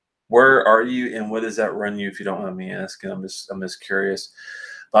 Where are you, and what does that run you? If you don't mind me asking, I'm just curious.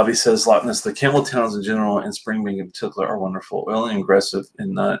 Bobby says, Loch Ness, the Campbelltowns in general and Springbank in particular are wonderful, oily and aggressive,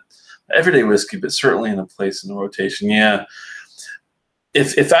 and not everyday whiskey, but certainly in a place in the rotation. Yeah.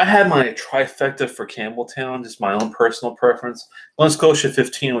 If I had my trifecta for Campbelltown, just my own personal preference, Glen Scotia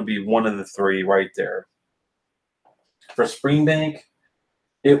 15 would be one of the three right there. For Springbank,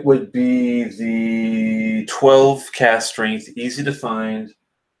 it would be the 12 cask strength, easy to find,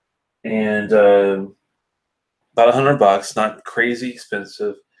 and about $100, not crazy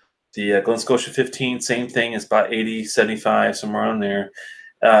expensive. The Glen Scotia 15, same thing. It's about 80, 75, somewhere around there.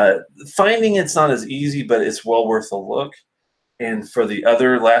 Finding it's not as easy, but it's well worth a look. And for the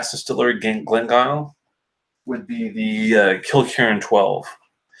other last distillery, Glengyle, would be the Kilchoman 12.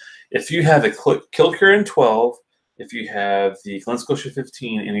 If you have a Kilchoman 12, if you have the Glen Scotia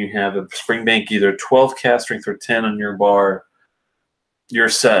 15, and you have a Springbank either 12 cask strength or 10 on your bar, you're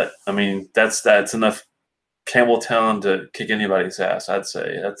set. I mean, that's enough Campbelltown to kick anybody's ass. I'd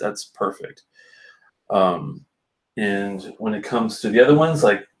say that's perfect. And when it comes to the other ones,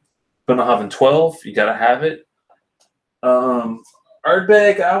 like Bunnahabhain 12, you got to have it.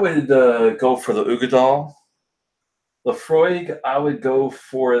 Ardbeg, I would go for the Ugadal. Lafroig, I would go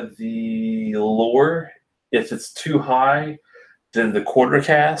for the Lure. If it's too high, then the quarter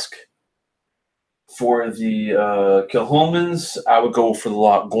cask. For the Kilchomans, I would go for the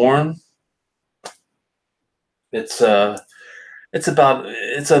Loch Gorn. It's under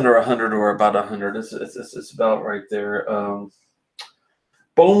 100 or about 100. It's about right there.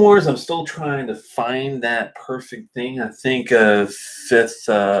 Bowmores, I'm still trying to find that perfect thing. I think fifth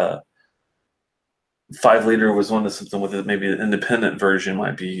 5-liter was one of something with it. Maybe the independent version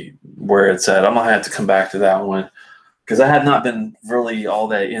might be where it's at. I'm gonna have to come back to that one because I have not been really all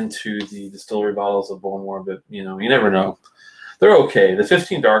that into the distillery bottles of Bowmore, but you never know. They're okay. The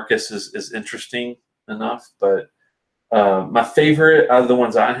 15 Darkest is interesting enough, but my favorite out of the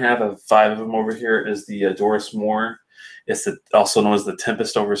ones I have 5 of them over here is the Doris Moore. It's also known as the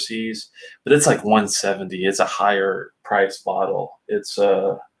Tempest Overseas, but it's like 170. It's a higher price bottle. It's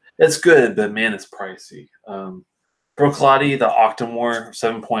good, but man, it's pricey. Brooklady, the Octomore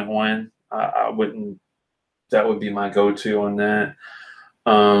 7.1. I wouldn't. That would be my go-to on that.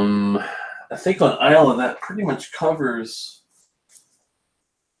 I think on Island that pretty much covers.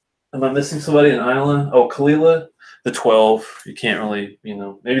 Am I missing somebody in Island? Oh, Kalila. The 12, you can't really,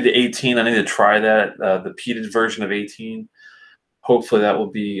 maybe the 18. I need to try that, the peated version of 18. Hopefully that will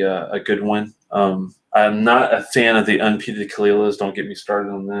be a good one. I'm not a fan of the unpeated Kalilas. Don't get me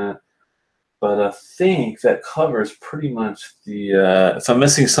started on that. But I think that covers pretty much the. If I'm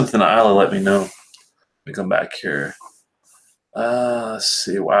missing something, Isla, let me know. Let me come back here. Let's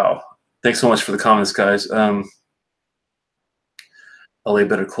see. Wow. Thanks so much for the comments, guys. LA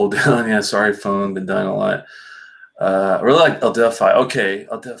better cool down. Yeah, sorry, phone. Been dying a lot. I really like Adelphi. Okay,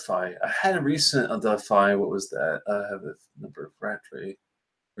 Adelphi. I had a recent Adelphi. What was that? I have a number of Rattray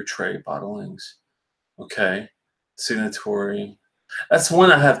bottlings. Okay. Signatory. That's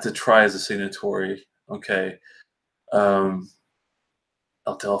one I have to try as a signatory. Okay.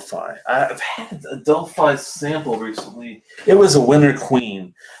 Adelphi. I've had a Adelphi sample recently. It was a Winter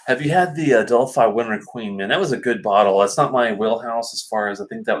Queen. Have you had the Adelphi Winter Queen? Man, that was a good bottle. That's not my wheelhouse as far as I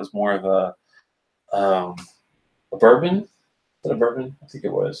think that was more of a bourbon. Is that a bourbon? I think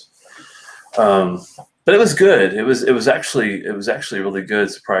it was. But it was good. It was actually really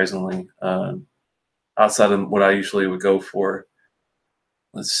good, surprisingly. Outside of what I usually would go for.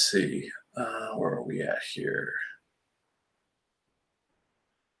 Let's see. Where are we at here?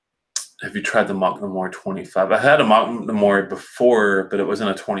 Have you tried the Mocknamore 25? I had a Mocknamore before, but it wasn't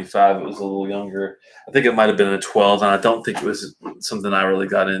a 25. It was a little younger. I think it might have been a 12, and I don't think it was something I really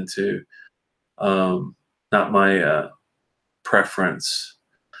got into. Not my preference.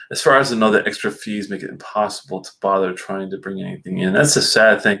 As far as I know, the extra fees make it impossible to bother trying to bring anything in. That's a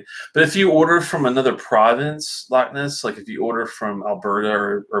sad thing. But if you order from another province, Loch Ness, like if you order from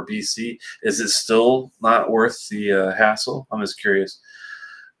Alberta or BC, is it still not worth the hassle? I'm just curious.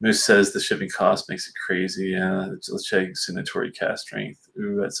 Moose says the shipping cost makes it crazy. Yeah, let's check signatory cast strength.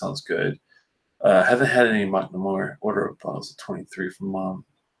 Ooh, that sounds good. Haven't had any Mock-Namore. Order of bottles of 23 from Mom.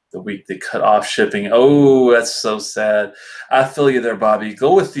 The week they cut off shipping. Oh, that's so sad. I feel you there, Bobby.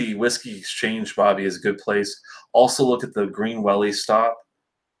 Go with the Whiskey Exchange, Bobby, is a good place. Also look at the Green Welly stop.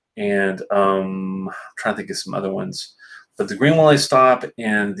 And I'm trying to think of some other ones. But the Green Welly stop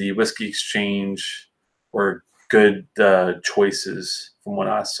and the Whiskey Exchange were good choices from what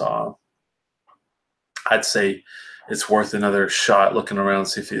I saw. I'd say it's worth another shot looking around,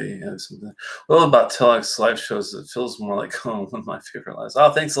 see if you have something. Well, about Telex live shows, it feels more like home. One of my favorite lives.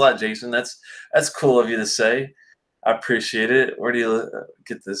 Oh, thanks a lot, Jason. That's cool of you to say. I appreciate it. Where do you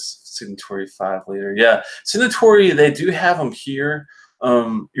get this Signatory 5-liter? Yeah, Signatory, they do have them here.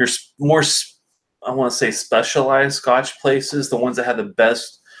 Your more, I want to say, specialized Scotch places, the ones that have the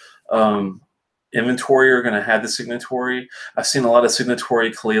best inventory are going to have the Signatory. I've seen a lot of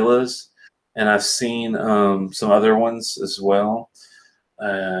Signatory Kalilas. And I've seen some other ones as well.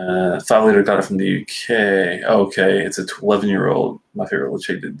 5-liter got it from the UK. Okay, it's a 11-year-old. My favorite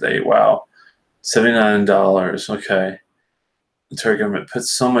Ledaig today. Wow, $79. Okay. The Ontario government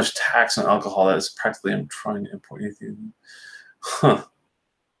puts so much tax on alcohol that it's practically I'm trying to import anything. Huh.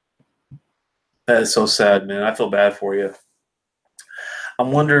 That is so sad, man. I feel bad for you. I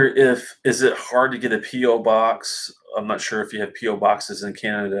wonder is it hard to get a P.O. box? I'm not sure if you have P.O. boxes in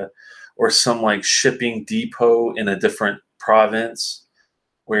Canada, or some like shipping depot in a different province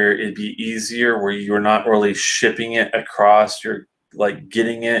where it'd be easier, where you're not really shipping it across, you're like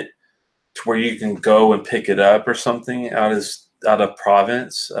getting it to where you can go and pick it up or something out of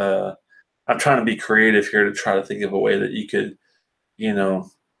province. I'm trying to be creative here to try to think of a way that you could,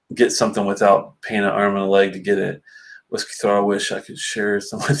 get something without paying an arm and a leg to get it. Whiskey Throw, I wish I could share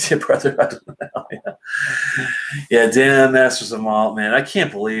some with you, brother. I don't know. Yeah, Dan, Masters of Malt, man. I can't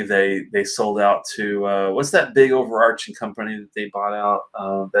believe they sold out to what's that big overarching company that they bought out,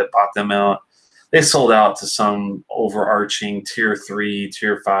 that bought them out? They sold out to some overarching tier 3,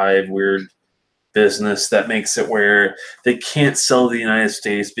 tier 5 weird business that makes it where they can't sell to the United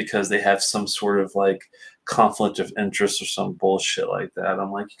States because they have some sort of like conflict of interest or some bullshit like that.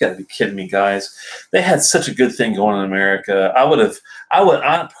 I'm like, you gotta be kidding me, guys. They had such a good thing going in America.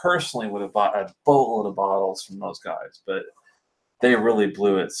 I personally would have bought a boatload of bottles from those guys, but they really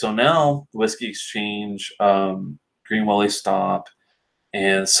blew it. So now Whiskey Exchange, Green Welly Stop,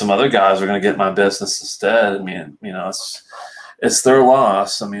 and some other guys are gonna get my business instead. I mean, it's their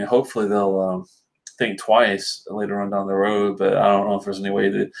loss. I mean, hopefully they'll think twice later on down the road, but I don't know if there's any way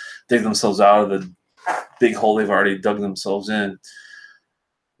to dig themselves out of the big hole they've already dug themselves in.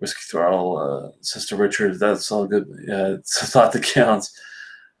 Whiskey Throttle, Sister Richard, that's all good. Yeah, it's a thought that counts.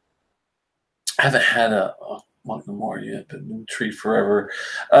 I haven't had a Mock-Namore yet, but been treat forever.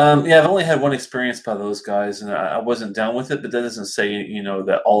 Yeah, I've only had one experience by those guys, and I wasn't down with it, but that doesn't say,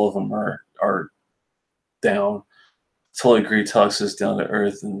 that all of them are down. Totally agree. Telex is down to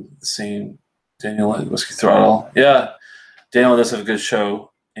earth and the same. Daniel at Whiskey Throttle. Yeah, Daniel does have a good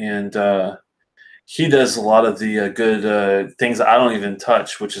show, and he does a lot of the good things that I don't even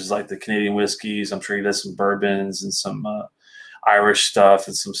touch, which is like the Canadian whiskeys. I'm sure he does some bourbons and some Irish stuff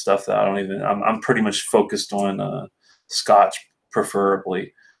and some stuff that I don't even. I'm pretty much focused on Scotch,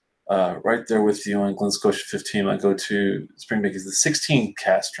 preferably. Right there with you on Glen Scotia 15. I go to Springbank is the 16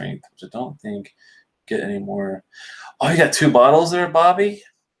 cast strength, which I don't think get any more. Oh, you got 2 bottles there, Bobby?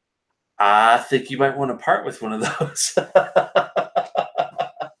 I think you might want to part with one of those.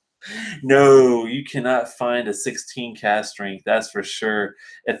 No, you cannot find a 16 cast strength, that's for sure.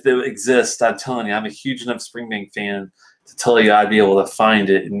 If it exists, I'm telling you, I'm a huge enough Springbank fan to tell you I'd be able to find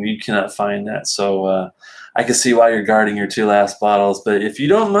it, and you cannot find that. So I can see why you're guarding your 2 last bottles. But if you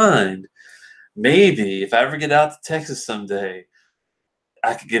don't mind, maybe if I ever get out to Texas someday,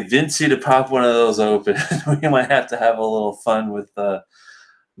 I could convince you to pop one of those open. We might have to have a little fun with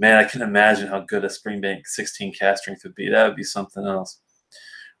man, I can imagine how good a Springbank 16 cast strength would be. That would be something else.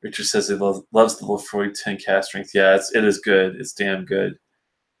 Richard says he loves the Lefroy 10 cast strength. Yeah, it is good. It's damn good.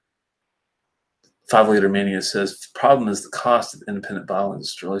 5-liter Mania says the problem is the cost of independent bottling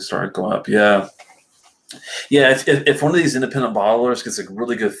is really starting to go up. Yeah. Yeah, if one of these independent bottlers gets a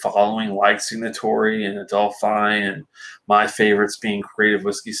really good following, like Signatory and Adelphi and my favorites being Creative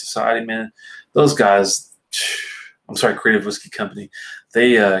Whiskey Society, man, those guys, I'm sorry, Creative Whiskey Company,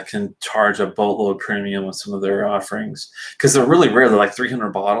 they can charge a boatload premium on some of their offerings because they're really rare. They're like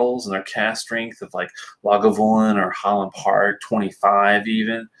 300 bottles, and they're cask strength of like Lagavulin or Highland Park 25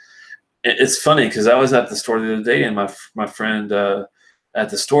 even. It's funny because I was at the store the other day, and my friend at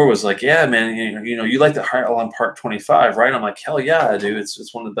the store was like, "Yeah, man, you like the Highland Park 25, right?" I'm like, "Hell yeah, I do.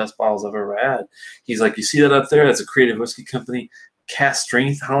 It's one of the best bottles I've ever had." He's like, "You see that up there? That's a Creative Whiskey Company cask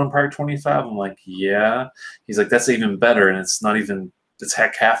strength Highland Park 25." I'm like, "Yeah." He's like, "That's even better, and it's not even it's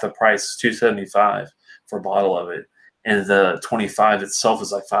half the price. It's $275 for a bottle of it, and the 25 itself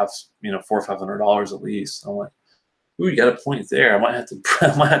is like $400 or $500 at least." I'm like, "Ooh, you got a point there. I might have to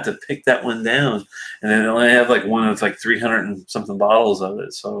I might have to pick that one down." And then they only have like one of like 300 and something bottles of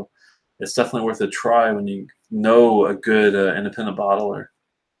it, so it's definitely worth a try when you know a good independent bottler.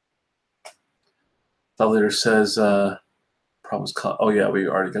 The leader says. Problems. Oh yeah, we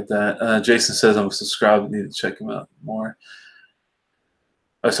already got that. Jason says I'm subscribed. Need to check him out more.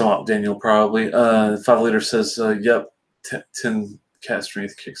 I saw Daniel probably. 5 liter says, "Yep, 10 cask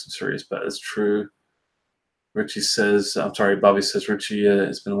strength kicks some serious bet." It's true. Richie says, I'm sorry, Bobby says, Richie,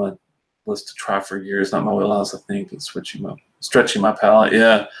 it's been on my list to try for years. Not my wheelhouse, I think. It's stretching my palate.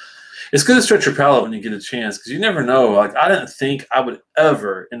 Yeah, it's good to stretch your palate when you get a chance because you never know. Like I didn't think I would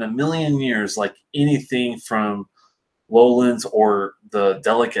ever in a million years like anything from Lowlands or the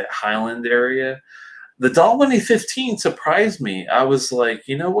delicate Highland area. The Dalwhinnie 15 surprised me. I was like,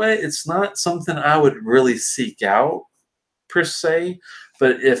 you know what? It's not something I would really seek out per se,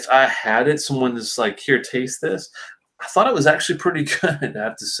 but if I had it, someone is like, here, taste this. I thought it was actually pretty good, I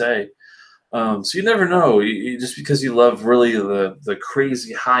have to say. So you never know. Just because you love really the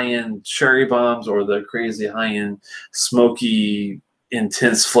crazy high-end cherry bombs or the crazy high-end smoky,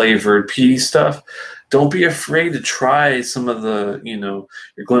 intense flavored peaty stuff, don't be afraid to try some of the,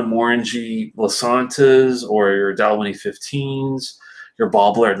 your Glenmorangie Lasantas or your Dalwhinnie 15s, your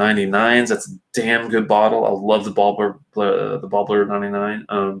Bobbler 99s. That's a damn good bottle. I love the Bobbler 99.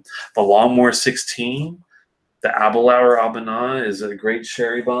 The Longmore 16, the Abelauer Abanah is a great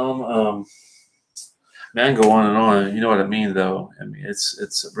cherry bomb. Man, go on and on. You know what I mean, though. I mean,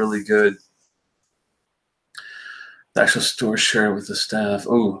 it's really good. The actual store share with the staff.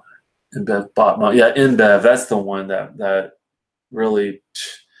 Oh, InBev bought yeah, InBev. That's the one that really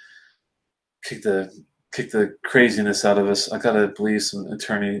kicked the craziness out of us. I gotta believe some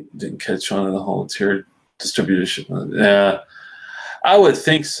attorney didn't catch on to the whole tier distributorship. Yeah, I would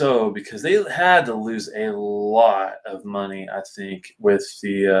think so because they had to lose a lot of money. I think with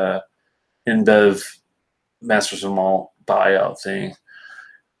the InBev Masters of Malt buyout thing.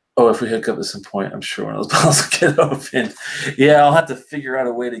 Oh, if we hook up at some point, I'm sure one of those bottles will get opened. Yeah, I'll have to figure out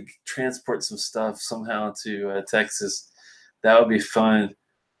a way to transport some stuff somehow to Texas. That would be fun.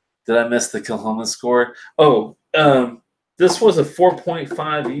 Did I miss the Kilchoman score? Oh, this was a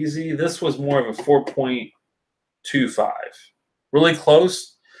 4.5 easy. This was more of a 4.25. Really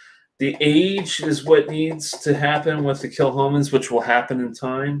close. The age is what needs to happen with the Kilchomans, which will happen in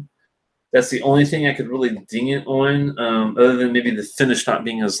time. That's the only thing I could really ding it on, other than maybe the finish not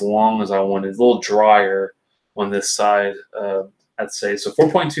being as long as I wanted. A little drier on this side, I'd say. So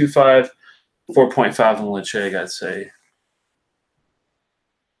 4.25, 4.5 on Ledaig, I'd say.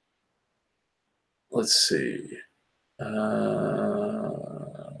 Let's see.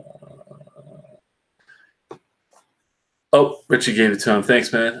 Oh, Richie gave it to him.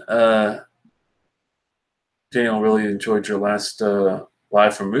 Thanks, man. Daniel, really enjoyed your last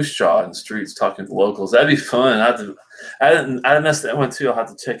live from Moose Jaw in the streets talking to locals. That'd be fun. I missed that one too. I'll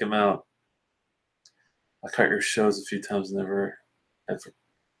have to check them out. I caught your shows a few times. Never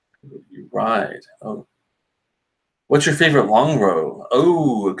you ride. Oh, what's your favorite long row?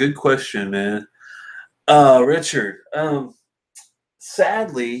 Oh, a good question, man. Richard.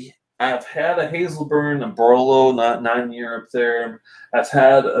 Sadly, I've had a Hazelburn, a Barolo, not 9-year up there. I've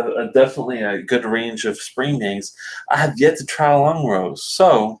had definitely a good range of Springbanks. I have yet to try a long row.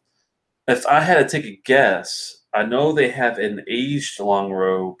 So, if I had to take a guess, I know they have an aged long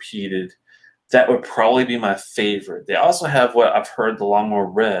row peated. That would probably be my favorite. They also have what I've heard, the long row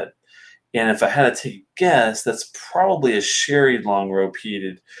red. And if I had to take a guess, that's probably a sherry long row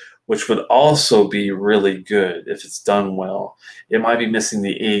peated, which would also be really good if it's done well. It might be missing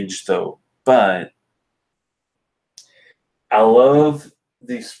the age, though. But I love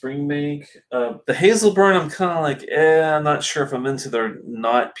the Springbank. The Hazelburn, I'm kind of like, I'm not sure if I'm into their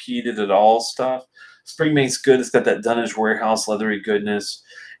not peated at all stuff. Springbank's good. It's got that Dunnage Warehouse leathery goodness.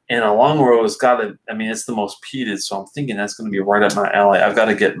 And a long row has got to, I mean, it's the most peated, so I'm thinking that's going to be right up my alley. I've got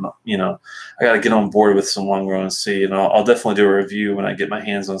to get, I got to get on board with some long row and see, and I'll definitely do a review when I get my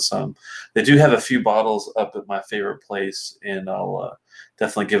hands on some. They do have a few bottles up at my favorite place, and I'll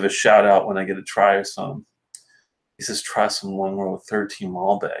definitely give a shout out when I get to try some. He says try some long row with 13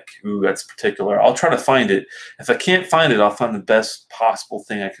 Malbec. Ooh, that's particular. I'll try to find it. If I can't find it, I'll find the best possible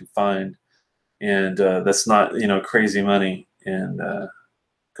thing I can find, and that's not crazy money, and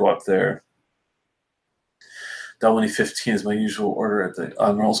go up there. Dalwhinnie 15 is my usual order at the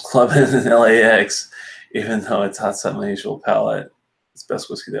Admirals Club in LAX, even though it's outside my usual palate. It's best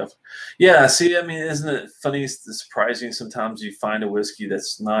whiskey they offer. Yeah, see, I mean, isn't it funny, surprising sometimes you find a whiskey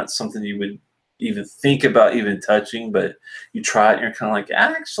that's not something you would even think about even touching, but you try it and you're kind of like,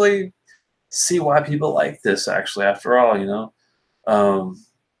 I actually see why people like this, actually, after all,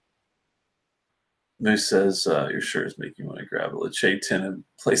 Moose says, your shirt is making me want to grab a Ledaig tin and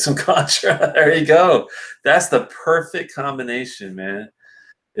play some Contra. There you go. That's the perfect combination, man.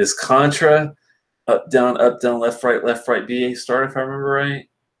 Is Contra up, down, left, right, BA start, if I remember right?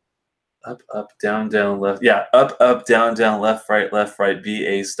 Up, down, left. Yeah, up, down, left, right,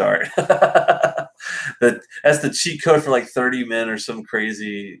 BA start. That's the cheat code for like 30 men or some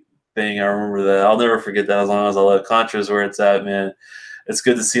crazy thing. I remember that. I'll never forget that as long as I love Contra's where it's at, man. It's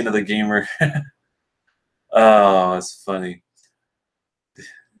good to see another gamer. Oh, it's funny.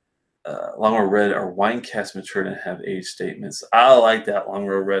 Long Row Red are wine cask matured and have age statements. I like that Long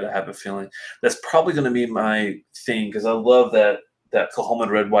Row Red. I have a feeling that's probably going to be my thing because I love that Kilchoman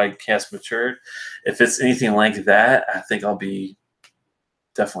red wine cask matured. If it's anything like that, I think I'll be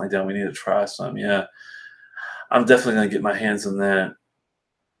definitely down. We need to try some. Yeah, I'm definitely going to get my hands on that.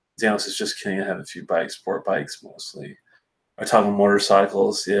 Danos is just kidding. I have a few bikes, sport bikes mostly. I'm talking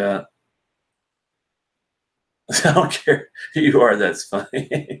motorcycles. Yeah. I don't care who you are. That's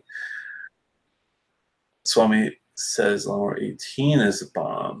funny. Swami says Long Row 18 is a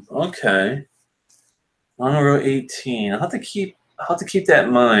bomb. Okay. Long Row 18. I'll have to keep that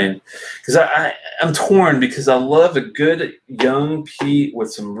in mind because I'm torn because I love a good young peat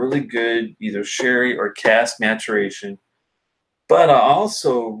with some really good either sherry or cask maturation, but I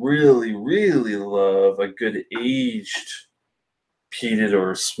also really, really love a good aged peated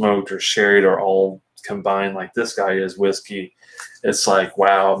or smoked or sherried or all combined like this guy is whiskey. It's like,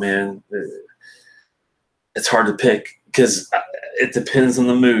 wow, man. It's hard to pick because it depends on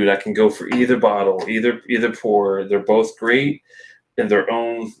the mood. I can go for either bottle, either pour. They're both great in their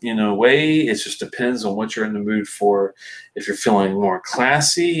own way. It just depends on what you're in the mood for. If you're feeling more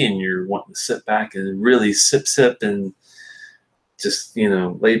classy and you're wanting to sit back and really sip and just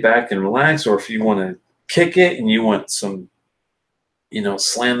lay back and relax, or if you want to kick it and you want some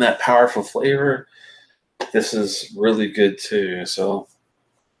slam that powerful flavor, this is really good too. So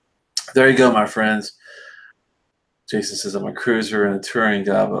there you go, my friends. Jason says, I'm a cruiser and a touring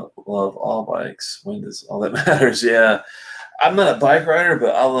guy, but love all bikes. When does all that matters? Yeah. I'm not a bike rider,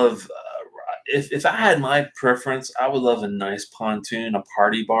 but I love, if I had my preference, I would love a nice pontoon, a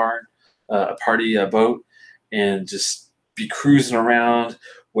party barn, a party boat, and just be cruising around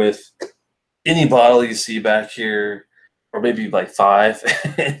with any bottle you see back here, or maybe like 5,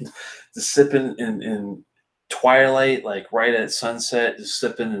 and just sipping in twilight, like right at sunset, just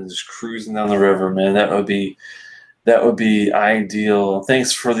sipping and just cruising down the river, man. That would be ideal.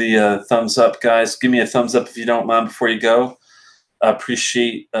 Thanks for the thumbs up, guys. Give me a thumbs up if you don't mind before you go. I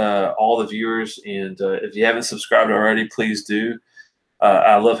appreciate all the viewers, and if you haven't subscribed already, please do.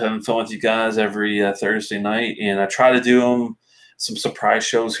 I love having fun with you guys every Thursday night, and I try to do some surprise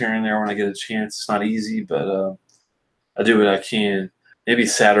shows here and there when I get a chance. It's not easy, but I do what I can. Maybe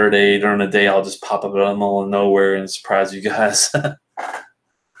Saturday during the day I'll just pop up out of the middle of nowhere and surprise you guys.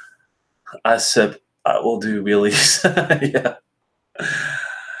 I will do wheelies. Yeah.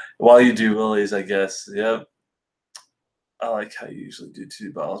 While you do wheelies, I guess. Yep. I like how you usually do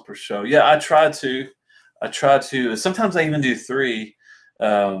 2 bottles per show. Yeah, I try to. Sometimes I even do 3.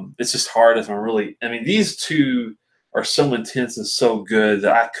 It's just hard if I'm really. I mean, these 2 are so intense and so good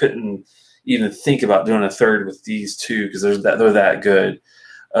that I couldn't even think about doing a 3rd with these 2 because they're that good.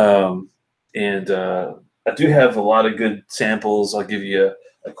 And I do have a lot of good samples. I'll give you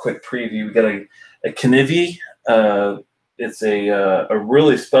a quick preview. We got a Knivi. It's a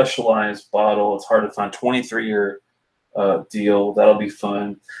really specialized bottle. It's hard to find. 23-year deal. That'll be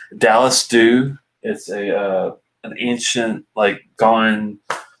fun. Dallas Dew. It's an ancient, like, gone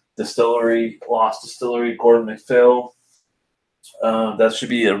distillery, lost distillery, Gordon MacPhail. That should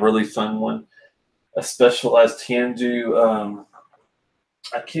be a really fun one. A specialized Tandu.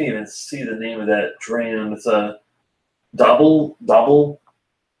 I can't even see the name of that dram. It's a Doublevull.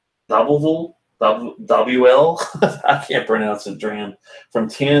 WL. I can't pronounce it. Dram from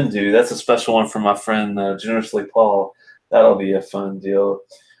Tandu. That's a special one from my friend Generously Paul. That'll be a fun deal.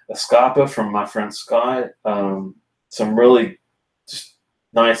 A Scapa from my friend Scott. Some really just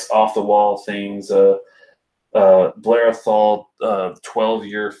nice off the wall things. Blairthal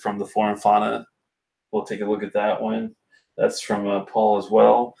 12-year from the Flora and Fauna. We'll take a look at that one. That's from Paul as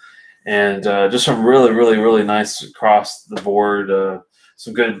well. And just some really, really, really nice across the board.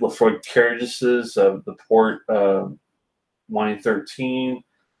 Some good Lafroy carriages. The Port Wine 13.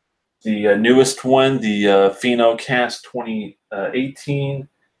 The newest one, the Fino Cask 2018.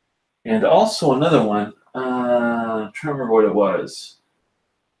 And also another one. I'm trying to remember what it was.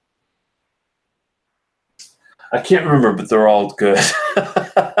 I can't remember, but they're all good.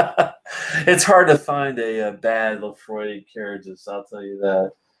 It's hard to find a bad Lafroy carriages, I'll tell you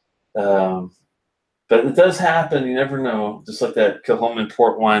that. But it does happen. You never know. Just like that Kilchoman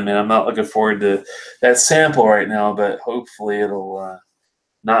port wine, man. I'm not looking forward to that sample right now, but hopefully it'll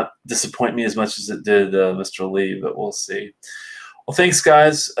not disappoint me as much as it did Mr. Lee, but we'll see. Well, thanks,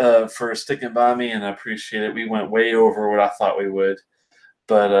 guys, for sticking by me, and I appreciate it. We went way over what I thought we would,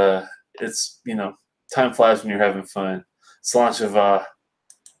 but it's, time flies when you're having fun. Sláinte